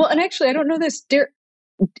 Well, and actually, I don't know this.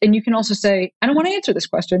 And you can also say, I don't want to answer this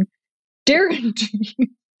question. Daryn,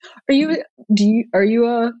 are you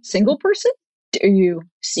a single person? Are you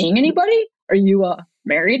seeing anybody? Are you a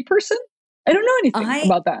married person? I don't know anything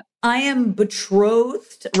about that. I am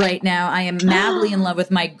betrothed right now. I am madly in love with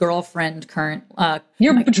my girlfriend You're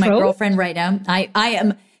betrothed? My girlfriend right now. I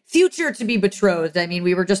am future to be betrothed. I mean,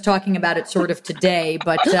 we were just talking about it sort of today,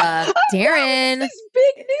 but Daryn. This is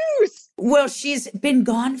big news. Well, she's been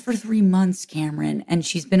gone for 3 months, Cameron, and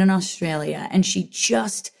she's been in Australia, and she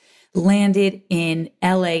just landed in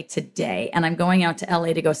LA today, and I'm going out to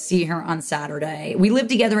LA to go see her on Saturday. We live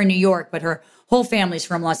together in New York, but her whole family's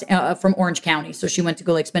from Orange County, so she went to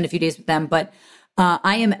go spend a few days with them. But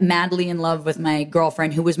I am madly in love with my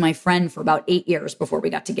girlfriend, who was my friend for about 8 years before we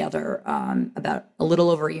got together, about a little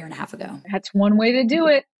over a year and a half ago. That's one way to do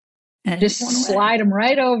it. And just slide them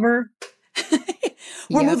right over.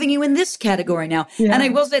 We're moving you in this category now. Yeah. And I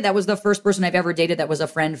will say that was the first person I've ever dated that was a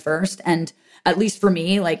friend first. And at least for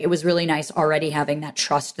me, like, it was really nice already having that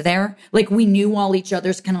trust there. Like, we knew all each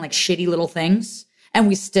other's kind of like shitty little things, and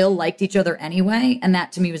we still liked each other anyway. And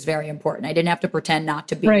that to me was very important. I didn't have to pretend not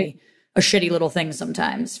to be a shitty little thing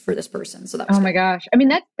sometimes for this person. So that was my gosh. I mean,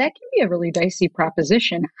 that can be a really dicey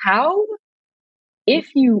proposition. How,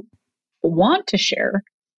 if you want to share,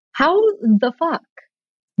 how the fuck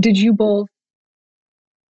did you both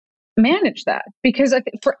manage that? Because I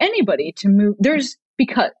think for anybody to move,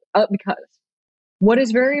 because what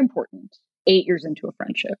is very important 8 years into a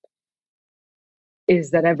friendship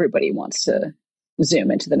is that everybody wants to zoom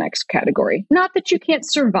into the next category. Not that you can't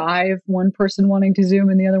survive one person wanting to zoom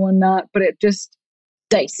and the other one not, but it just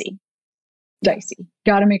dicey.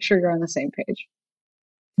 Got to make sure you're on the same page.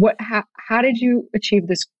 How did you achieve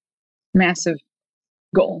this massive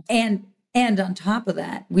goal? And on top of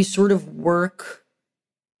that, we sort of work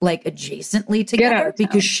like adjacently together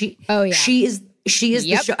because she is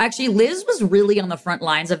the show. Actually, Liz was really on the front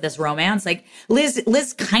lines of this romance. Like,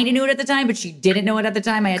 Liz kind of knew it at the time, but she didn't know it at the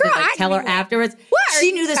time. I had to tell her afterwards.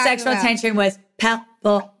 She knew the sexual tension was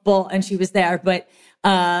palpable, and she was there. But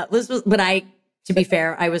Liz was. But To be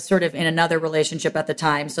fair, I was sort of in another relationship at the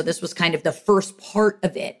time. So this was kind of the first part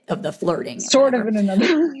of it, of the flirting. Sort of in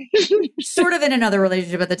another relationship. Sort of in another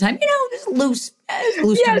relationship at the time. You know, just loose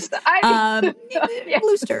Yes, terms. yeah.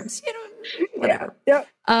 Loose terms, you know, whatever. Yeah.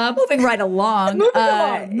 Moving right along.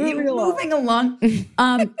 Moving along.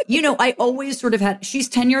 You know, I always sort of she's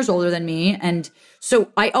 10 years older than me. And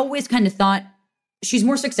so I always kind of thought she's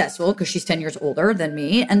more successful because she's 10 years older than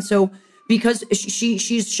me. And so because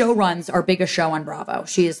she's show runs our biggest show on Bravo.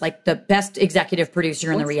 She is like the best executive producer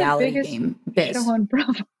in the reality game biz. Show on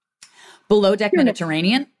Bravo? Below Deck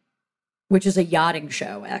Mediterranean, which is a yachting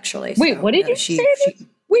show, actually. Wait, So, what did you say?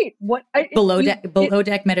 Wait, what? Below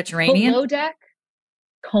Deck Mediterranean. Below Deck,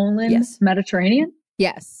 Yes. Mediterranean?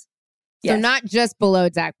 Yes. Yes. So not just Below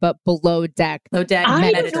Deck, but Below Deck. Below Deck I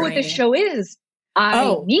Mediterranean. don't know what this show is.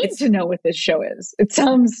 I need it's- to know what this show is. It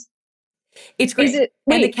sounds... It's great. Is it-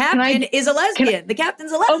 and the wait, can captain I- is a lesbian. The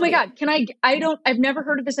captain's a lesbian. Oh my God. I've never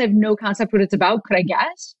heard of this. I have no concept what it's about. Could I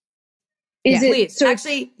guess? Is Yeah, it, Please. so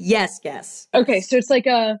Actually, yes, guess. okay. So it's like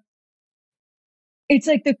the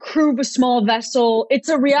crew of a small vessel. It's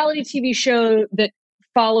a reality TV show that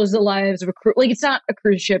follows the lives of a crew. Like it's not a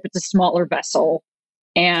cruise ship. It's a smaller vessel.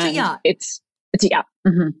 And It's a yacht. it's a yacht.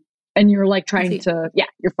 Mm-hmm. And you're like trying It's to,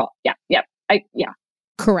 your fault. Yeah.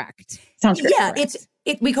 Correct. Sounds great. Yeah,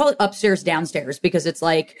 we call it upstairs, downstairs because it's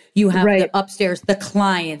like you have Right. the upstairs, the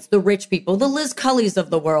clients, the rich people, the Liz Culleys of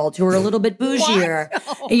the world who are a little bit bougier.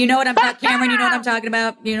 And you know what I'm talking, Cameron? You know what I'm talking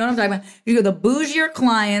about? You know what I'm talking about? You go the bougier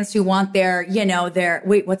clients who want their,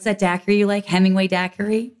 wait, what's that daiquiri you like? Hemingway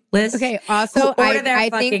daiquiri, Liz? Okay. Also, Who order their I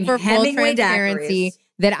fucking think for full Hemingway transparency daiquiris.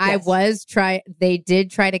 that they did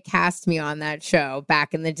try to cast me on that show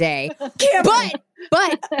back in the day. But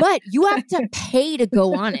you have to pay to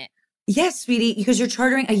go on it. Yes, sweetie, because you're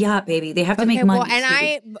chartering a yacht, baby. They have to make money. Well, and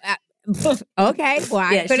sweetie.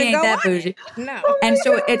 I Yeah, she couldn't ain't go that on bougie. it. No. And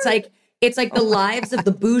so it's like the lives of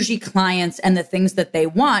the bougie clients and the things that they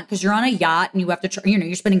want because you're on a yacht and you have to,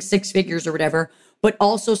 you're spending six figures or whatever, but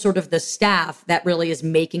also sort of the staff that really is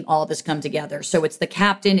making all this come together. So it's the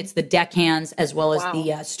captain, it's the deckhands, as well as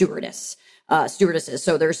the stewardesses.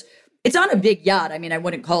 So it's on a big yacht. I mean, I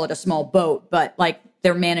wouldn't call it a small boat, but like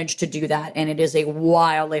they're managed to do that. And it is a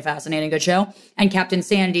wildly fascinating good show. And Captain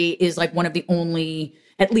Sandy is like one of the only,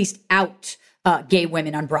 at least out gay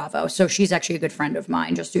women on Bravo. So she's actually a good friend of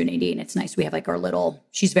mine, just through Nadine. It's nice. We have like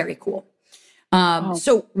she's very cool.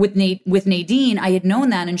 So with Nadine, I had known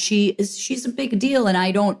that, and she's a big deal. And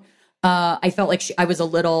I felt like I was a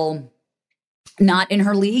little not in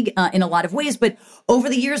her league in a lot of ways, but over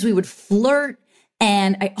the years we would flirt.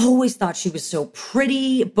 And I always thought she was so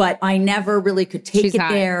pretty, but I never really could take She's it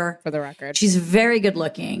hot, there. for the record. She's very good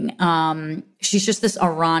looking. She's just this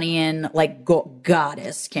Iranian like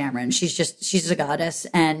goddess, Cameron. She's a goddess.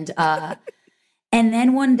 And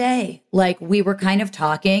then one day, like we were kind of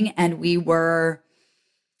talking and I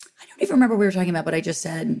don't even remember what we were talking about, but I just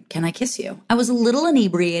said, "Can I kiss you?" I was a little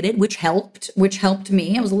inebriated, which helped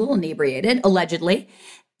me. I was a little inebriated, allegedly.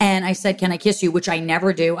 And I said, "Can I kiss you?" Which I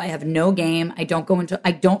never do. I have no game. I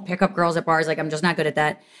don't pick up girls at bars. Like, I'm just not good at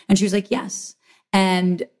that. And she was like, "Yes."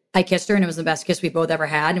 And I kissed her and it was the best kiss we both ever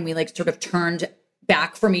had. And we like sort of turned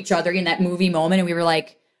back from each other in that movie moment. And we were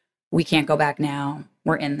like, we can't go back now.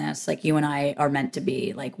 We're in this. Like you and I are meant to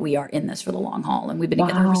be, like we are in this for the long haul. And we've been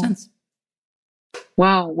together ever since.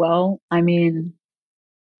 Wow. Well, I mean,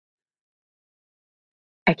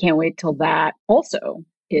 I can't wait till that also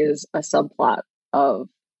is a subplot of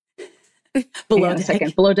Below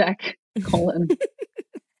Deck,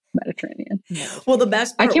 Mediterranean. Well, the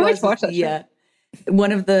best part I can't wait to watch was that show.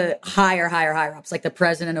 one of the higher ups, like the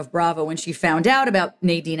president of Bravo, when she found out about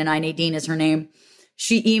Nadine Nadine is her name,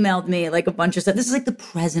 she emailed me like a bunch of stuff. This is like the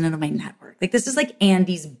president of my network. Like this is like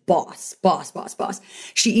Andy's boss.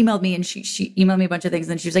 She emailed me and she emailed me a bunch of things.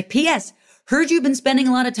 And she was like, "P.S. Heard you've been spending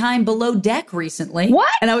a lot of time below deck recently." What?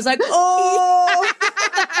 And I was like, oh.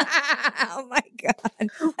 Oh my God.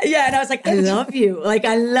 Yeah, and I was like, I love you. Like,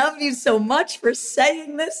 I love you so much for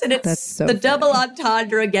saying this. And That's so the funny. double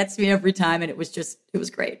entendre gets me every time. And it was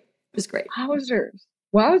great. It was great.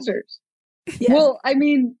 Wowzers. Yeah. Well, I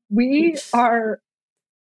mean, we are,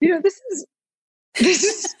 this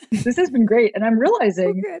has been great. And I'm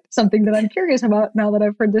realizing something that I'm curious about now that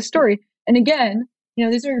I've heard this story. And again,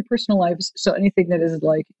 these are your personal lives. So anything that is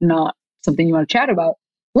like not something you want to chat about,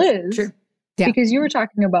 Liz, Sure. Yeah. because you were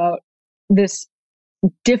talking about this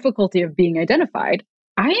difficulty of being identified.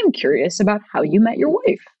 I am curious about how you met your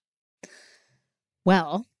wife.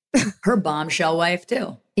 Well, Her bombshell wife,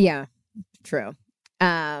 too. yeah, true.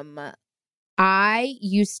 I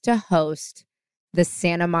used to host the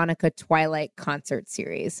Santa Monica Twilight concert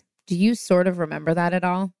series. Do you sort of remember that at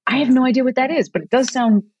all? I have no idea what that is, but it does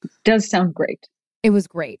sound great. It was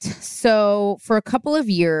great. So for a couple of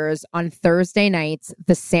years on Thursday nights,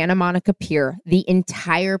 the Santa Monica Pier, the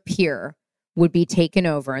entire pier would be taken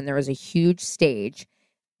over, and there was a huge stage,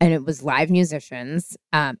 and it was live musicians.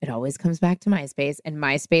 It always comes back to MySpace, and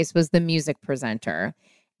MySpace was the music presenter,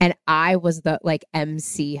 and I was the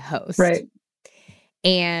MC host, right?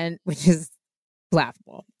 And which is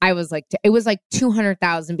laughable. I was like, it was like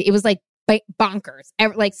 200,000. It was like bonkers.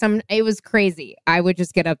 It was crazy. I would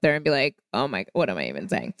just get up there and be like, oh my, what am I even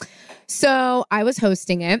saying? So I was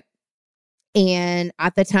hosting it. And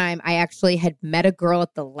at the time, I actually had met a girl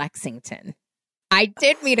at the Lexington. I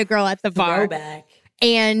did meet a girl at the bar. Throwback.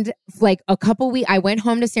 And like a couple weeks, I went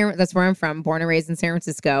home to that's where I'm from, born and raised in San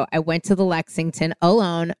Francisco. I went to the Lexington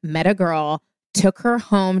alone, met a girl, took her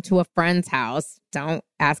home to a friend's house. Don't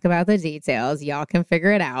ask about the details. Y'all can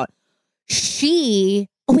figure it out.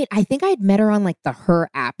 I think I had met her on like the Her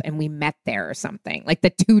app, and we met there or something. Like the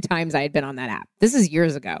 2 times I had been on that app. This is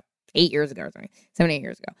years ago, 8 years ago, 7, 8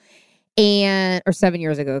 years ago. Or 7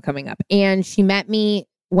 years ago coming up. And she met me,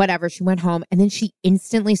 whatever. She went home, and then she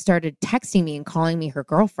instantly started texting me and calling me her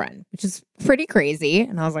girlfriend, which is pretty crazy.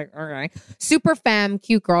 And I was like, all right, super femme,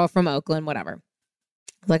 cute girl from Oakland, whatever.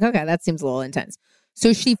 I was like, okay, that seems a little intense.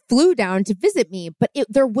 So she flew down to visit me, but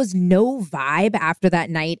there was no vibe after that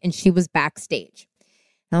night, and she was backstage.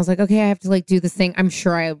 And I was like, okay, I have to like do this thing. I'm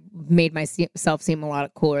sure I made myself seem a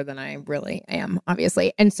lot cooler than I really am,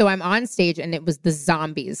 obviously. And so I'm on stage, and it was the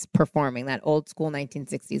Zombies performing, that old school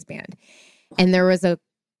 1960s band. And there was a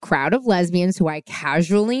crowd of lesbians who I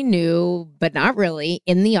casually knew, but not really,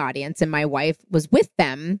 in the audience. And my wife was with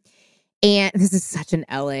them. And this is such an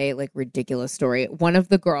LA, like, ridiculous story. One of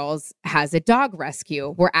the girls has a dog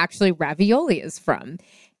rescue where actually Ravioli is from.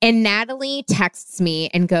 And Natalie texts me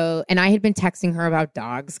and I had been texting her about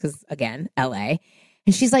dogs because, again, LA.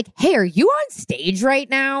 And she's like, hey, are you on stage right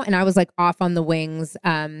now? And I was like off on the wings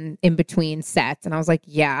in between sets. And I was like,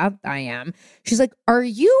 yeah, I am. She's like, are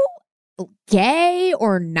you gay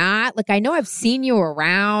or not? Like, I know I've seen you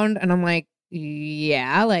around. And I'm like,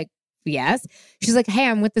 yeah, like, yes. She's like, hey,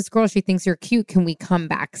 I'm with this girl. She thinks you're cute. Can we come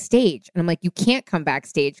backstage? And I'm like, you can't come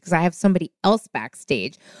backstage because I have somebody else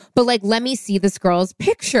backstage. But like, let me see this girl's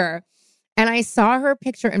picture. And I saw her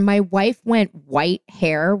picture, and my wife went white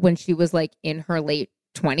hair when she was like in her late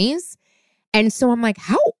 20s. And so I'm like,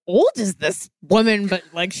 how old is this woman? But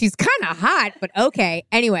like, she's kind of hot, but okay.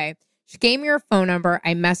 Anyway, she gave me her phone number.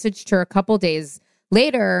 I messaged her a couple days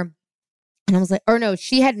later. And I was like, or no,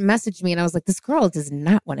 she had messaged me, and I was like, this girl does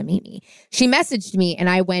not want to meet me. She messaged me, and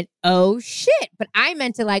I went, oh shit. But I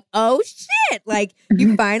meant to like, oh shit. Like,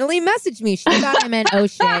 you finally messaged me. She thought I meant, oh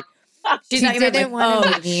shit. She didn't want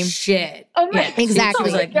to meet me. Shit. Oh my, yeah,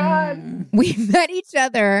 exactly. Oh my God. We met each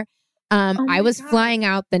other. I was flying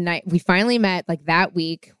out the night. We finally met like that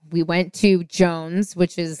week. We went to Jones,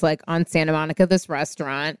 which is like on Santa Monica, this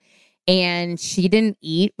restaurant. And she didn't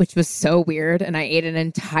eat, which was so weird. And I ate an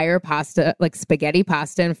entire pasta, like spaghetti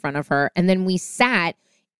pasta in front of her. And then we sat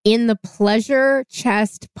in the Pleasure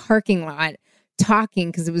Chest parking lot talking,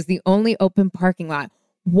 because it was the only open parking lot,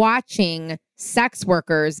 watching sex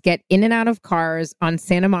workers get in and out of cars on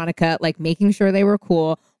Santa Monica, like making sure they were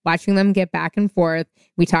cool, watching them get back and forth.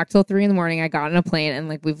 We talked till 3 a.m. I got on a plane, and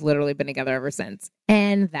like we've literally been together ever since.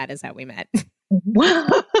 And that is how we met. Wow.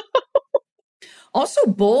 Also,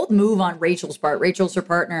 bold move on Rachel's part. Rachel's her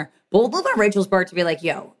partner. Bold move on Rachel's part to be like,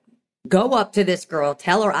 yo, go up to this girl,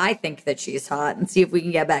 tell her I think that she's hot, and see if we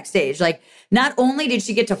can get backstage. Like, not only did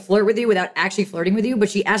she get to flirt with you without actually flirting with you, but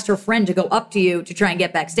she asked her friend to go up to you to try and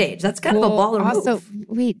get backstage. That's kind of a baller move. Also,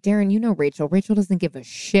 wait, Daryn, you know Rachel. Rachel doesn't give a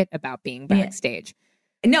shit about being backstage.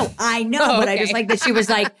 Yeah. No, I know, but I just like that she was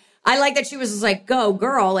like, I like that she was just like, go,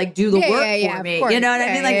 girl, like, do the work for me. You know what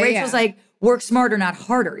I mean? Like, Rachel's like, work smarter, not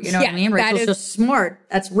harder. You know what I mean? Rachel's just smart.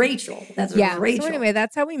 That's Rachel. That's Rachel. So anyway,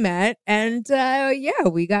 that's how we met. And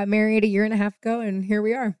we got married a year and a half ago, and here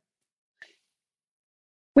we are.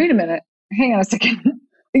 Wait a minute. Hang on a second.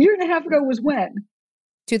 A year and a half ago was when?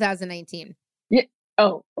 2019. Yeah.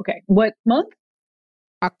 Oh, okay. What month?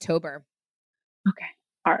 October. Okay.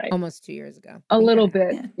 All right. Almost 2 years ago. A little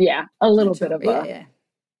bit. Yeah. A little bit of a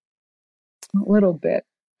little bit.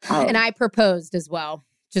 And I proposed as well,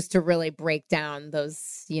 just to really break down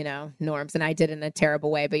those, norms. And I did in a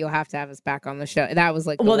terrible way, but you'll have to have us back on the show. That was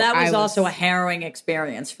like, that was also a harrowing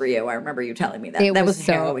experience for you. I remember you telling me that. That was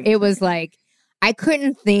harrowing. It was like, I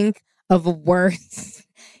couldn't think of words.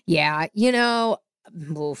 Yeah.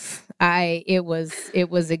 it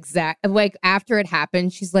was exact. Like after it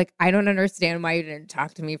happened, she's like, I don't understand why you didn't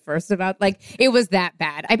talk to me first about, like, it was that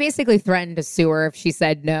bad. I basically threatened to sue her if she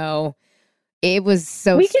said no. It was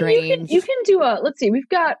so strange. You can do let's see, we've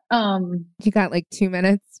got, you got like 2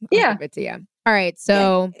 minutes? Yeah. I'll give it to you. All right.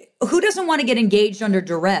 So who doesn't want to get engaged under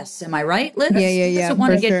duress? Am I right, Liz? Yeah. Who doesn't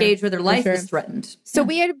want to get sure. engaged where their life sure. is threatened? So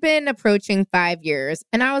we had been approaching 5 years,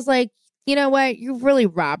 and I was like, you know what? You really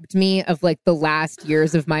robbed me of like the last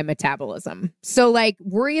years of my metabolism. So like,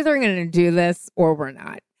 we're either going to do this or we're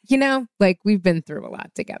not, you know, like we've been through a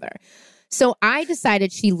lot together. So I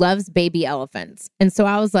decided she loves baby elephants. And so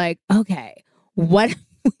I was like, okay, why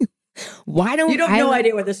don't you have no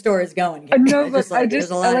idea where the story is going? No, but I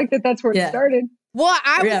like that that's where it started. Well,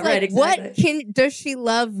 I was Yeah, like, right, exactly. what does she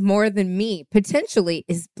love more than me? Potentially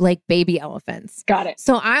is like baby elephants. Got it.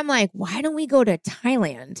 So I'm like, why don't we go to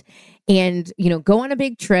Thailand and, you know, go on a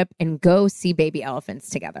big trip and go see baby elephants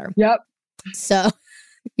together? Yep. So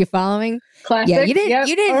you following? Classic. Yeah, you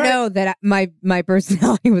didn't All right. know that my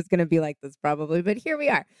personality was going to be like this probably, but here we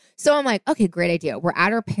are. So I'm like, okay, great idea. We're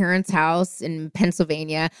at her parents' house in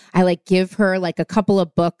Pennsylvania. I like give her like a couple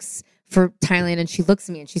of books for Thailand, and she looks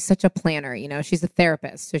at me and she's such a planner, you know, she's a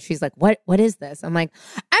therapist. So she's like, what is this? I'm like,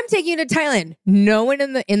 I'm taking you to Thailand. No one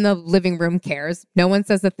in the living room cares. No one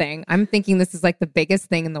says a thing. I'm thinking this is like the biggest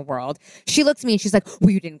thing in the world. She looks at me and she's like, well,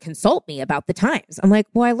 you didn't consult me about the times. I'm like,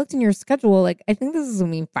 well, I looked in your schedule. Like, I think this is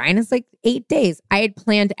gonna be fine. It's like 8 days. I had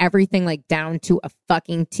planned everything like down to a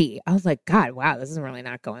fucking T. I was like, God, wow, this is really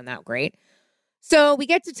not going that great. So we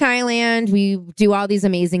get to Thailand, we do all these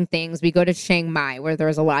amazing things. We go to Chiang Mai, where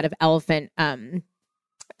there's a lot of elephant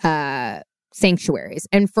sanctuaries.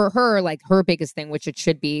 And for her, like her biggest thing, which it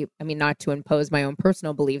should be, I mean, not to impose my own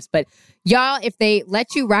personal beliefs, but y'all, if they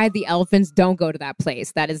let you ride the elephants, don't go to that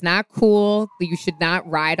place. That is not cool. You should not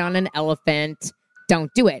ride on an elephant. Don't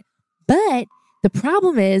do it. But the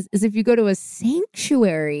problem is if you go to a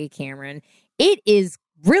sanctuary, Cameron, it is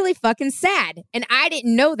really fucking sad. And I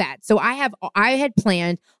didn't know that. So I had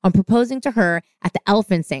planned on proposing to her at the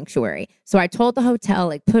elephant sanctuary. So I told the hotel,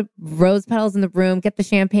 like, put rose petals in the room, get the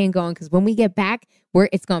champagne going, because when we get back,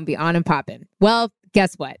 it's going to be on and popping. Well,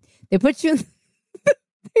 guess what? They put you in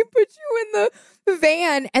the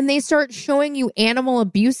van and they start showing you animal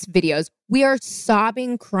abuse videos. We are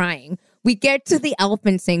sobbing, crying. We get to the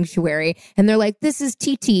elephant sanctuary and they're like, this is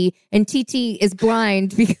TT, and TT is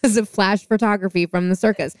blind because of flash photography from the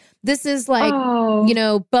circus. This is like, you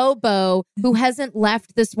know, Bobo, who hasn't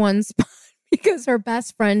left this one spot because her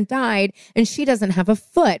best friend died and she doesn't have a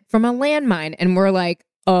foot from a landmine. And we're like,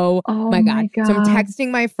 oh my God. So I'm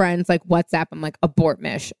texting my friends, like WhatsApp. I'm like, abort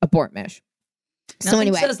Mish. So Nothing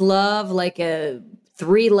anyway, says love like a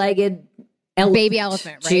 3-legged elephant. Baby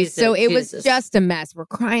elephant, right? Jesus, so it was Jesus. just a mess. We're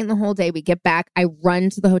crying the whole day. We get back. I run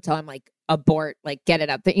to the hotel. I'm like, abort, like get it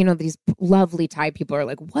up. You know, these lovely Thai people are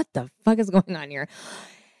like, what the fuck is going on here?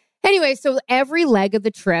 Anyway, so every leg of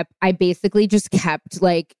the trip, I basically just kept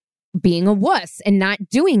like being a wuss and not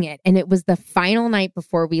doing it. And it was the final night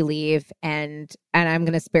before we leave. And I'm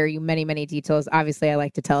going to spare you many, many details. Obviously, I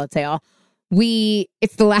like to tell a tale.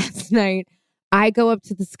 It's the last night. I go up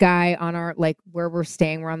to the sky on our, like, where we're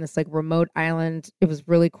staying. We're on this, like, remote island. It was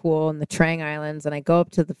really cool in the Trang Islands. And I go up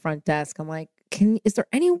to the front desk. I'm like, is there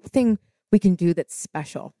anything we can do that's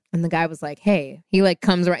special? And the guy was like, hey, he, like,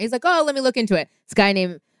 comes around. He's like, oh, let me look into it. This guy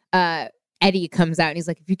named Eddie comes out. And he's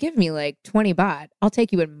like, if you give me, like, 20 baht, I'll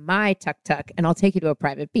take you in my tuk-tuk and I'll take you to a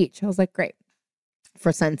private beach. I was like, great.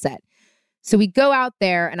 For sunset. So we go out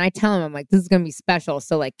there and I tell him, I'm like, this is going to be special.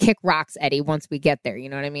 So like kick rocks, Eddie, once we get there. You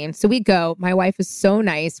know what I mean? So we go. My wife is so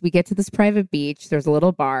nice. We get to this private beach. There's a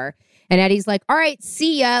little bar. And Eddie's like, all right,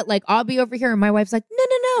 see ya. Like, I'll be over here. And my wife's like,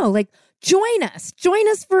 no. Like, join us. Join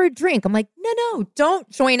us for a drink. I'm like, no, don't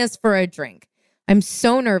join us for a drink. I'm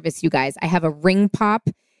so nervous, you guys. I have a ring pop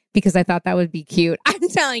because I thought that would be cute. I'm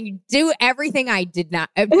telling you, do everything I did not.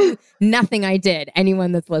 Nothing I did.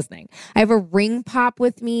 Anyone that's listening. I have a ring pop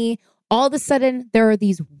with me. All of a sudden, there are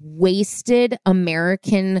these wasted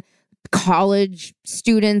American college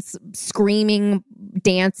students screaming,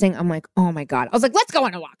 dancing. I'm like, oh my God. I was like, let's go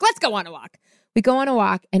on a walk. We go on a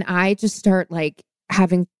walk and I just start like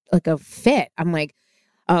having like a fit. I'm like,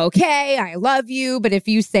 okay, I love you. But if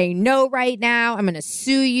you say no right now, I'm going to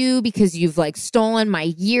sue you because you've like stolen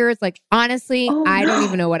my years. Like, honestly, I don't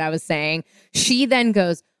even know what I was saying. She then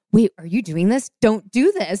goes, wait, are you doing this? Don't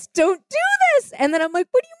do this. And then I'm like,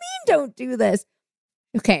 what do you mean don't do this?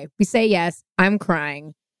 Okay, we say yes. I'm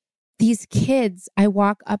crying. These kids, I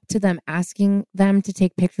walk up to them asking them to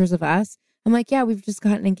take pictures of us. I'm like, yeah, we've just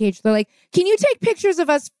gotten engaged. They're like, can you take pictures of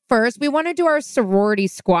us first? We want to do our sorority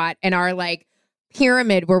squat and our like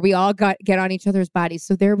pyramid where we all get on each other's bodies.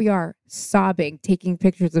 So there we are, sobbing, taking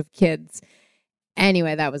pictures of kids.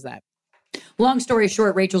 Anyway, that was that. Long story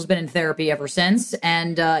short, Rachel's been in therapy ever since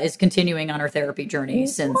and is continuing on her therapy journey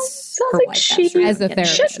since her like wife she passed away. as a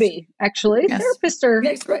therapist. should be, actually. Yes. Therapists are,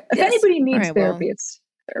 Yes, right. if Yes. anybody needs All right, therapy, it's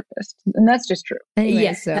therapist. And that's just true. Anyway,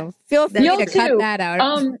 Yeah. so feel free Y'all to cut too. that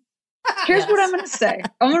out. Here's what I'm going to say.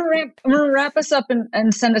 I'm going to wrap us up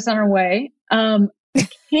and send us on our way.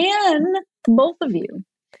 Can both of you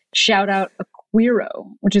shout out a queero,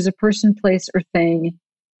 which is a person, place, or thing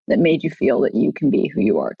that made you feel that you can be who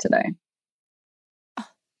you are today?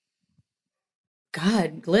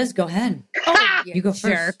 God, Liz, go ahead. You go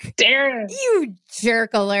jerk. first. Daryn. You jerk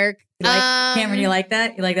alert. Cameron, you like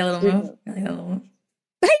that? You like that little move? You like that little move?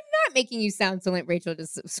 Not making you sound so lame. Rachel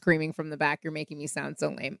just screaming from the back. You're making me sound so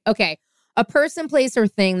lame. Okay. A person, place, or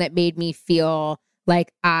thing that made me feel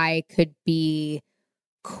like I could be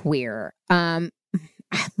queer.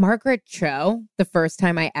 Margaret Cho, the first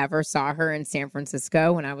time I ever saw her in San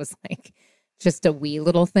Francisco when I was like just a wee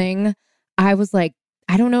little thing, I was like,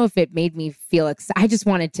 I don't know if it made me feel I just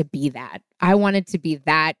wanted to be that. I wanted to be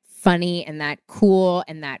that funny and that cool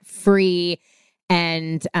and that free.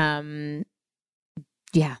 And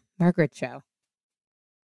yeah, Margaret Cho.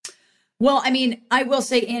 Well, I mean, I will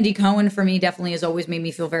say Andy Cohen for me definitely has always made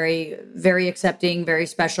me feel very, very accepting, very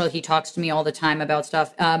special. He talks to me all the time about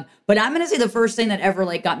stuff. But I'm going to say the first thing that ever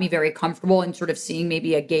like got me very comfortable in sort of seeing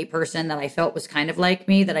maybe a gay person that I felt was kind of like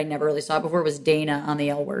me that I never really saw before was Dana on The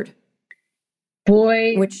L Word.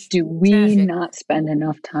 Boy, Which do we tragic. not spend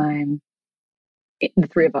enough time, the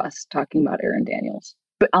three of us, talking about Erin Daniels.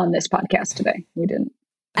 But on this podcast today, we didn't.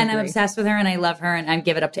 And I'm agree. obsessed with her and I love her and I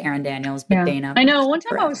give it up to Erin Daniels, but Yeah. Dana. I know. One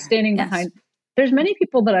time I forever. was standing Yes. behind. There's many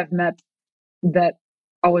people that I've met that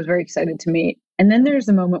I was very excited to meet. And then there's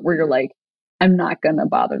a moment where you're like, I'm not going to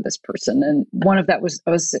bother this person. And one of that was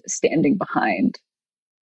I was standing behind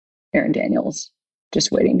Erin Daniels,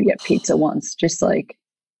 just waiting to get pizza once. Just like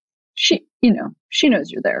she knows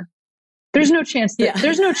you're there. There's no chance that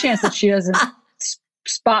there's no chance that she doesn't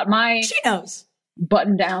spot my She knows.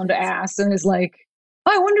 button down to ass and is like,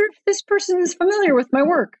 oh, I wonder if this person is familiar with my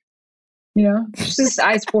work. You know, just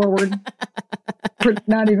eyes forward.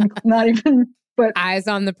 Not even, but Eyes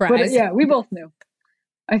on the but prize. yeah, we both knew.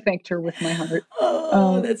 I thanked her with my heart.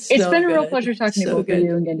 Oh, that's It's so been a real good. pleasure talking to So both good. of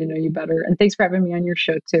you and getting to know you better. And thanks for having me on your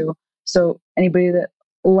show too. So anybody that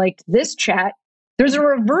liked this chat, there's a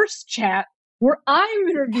reverse chat where I'm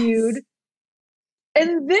interviewed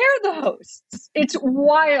and they're the hosts. It's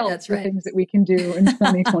wild That's the right. things that we can do in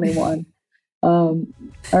 2021. All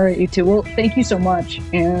right, you two. Well, thank you so much.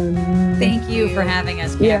 And Thank you for having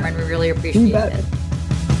us, Yeah. Cameron. We really you appreciate bet. it.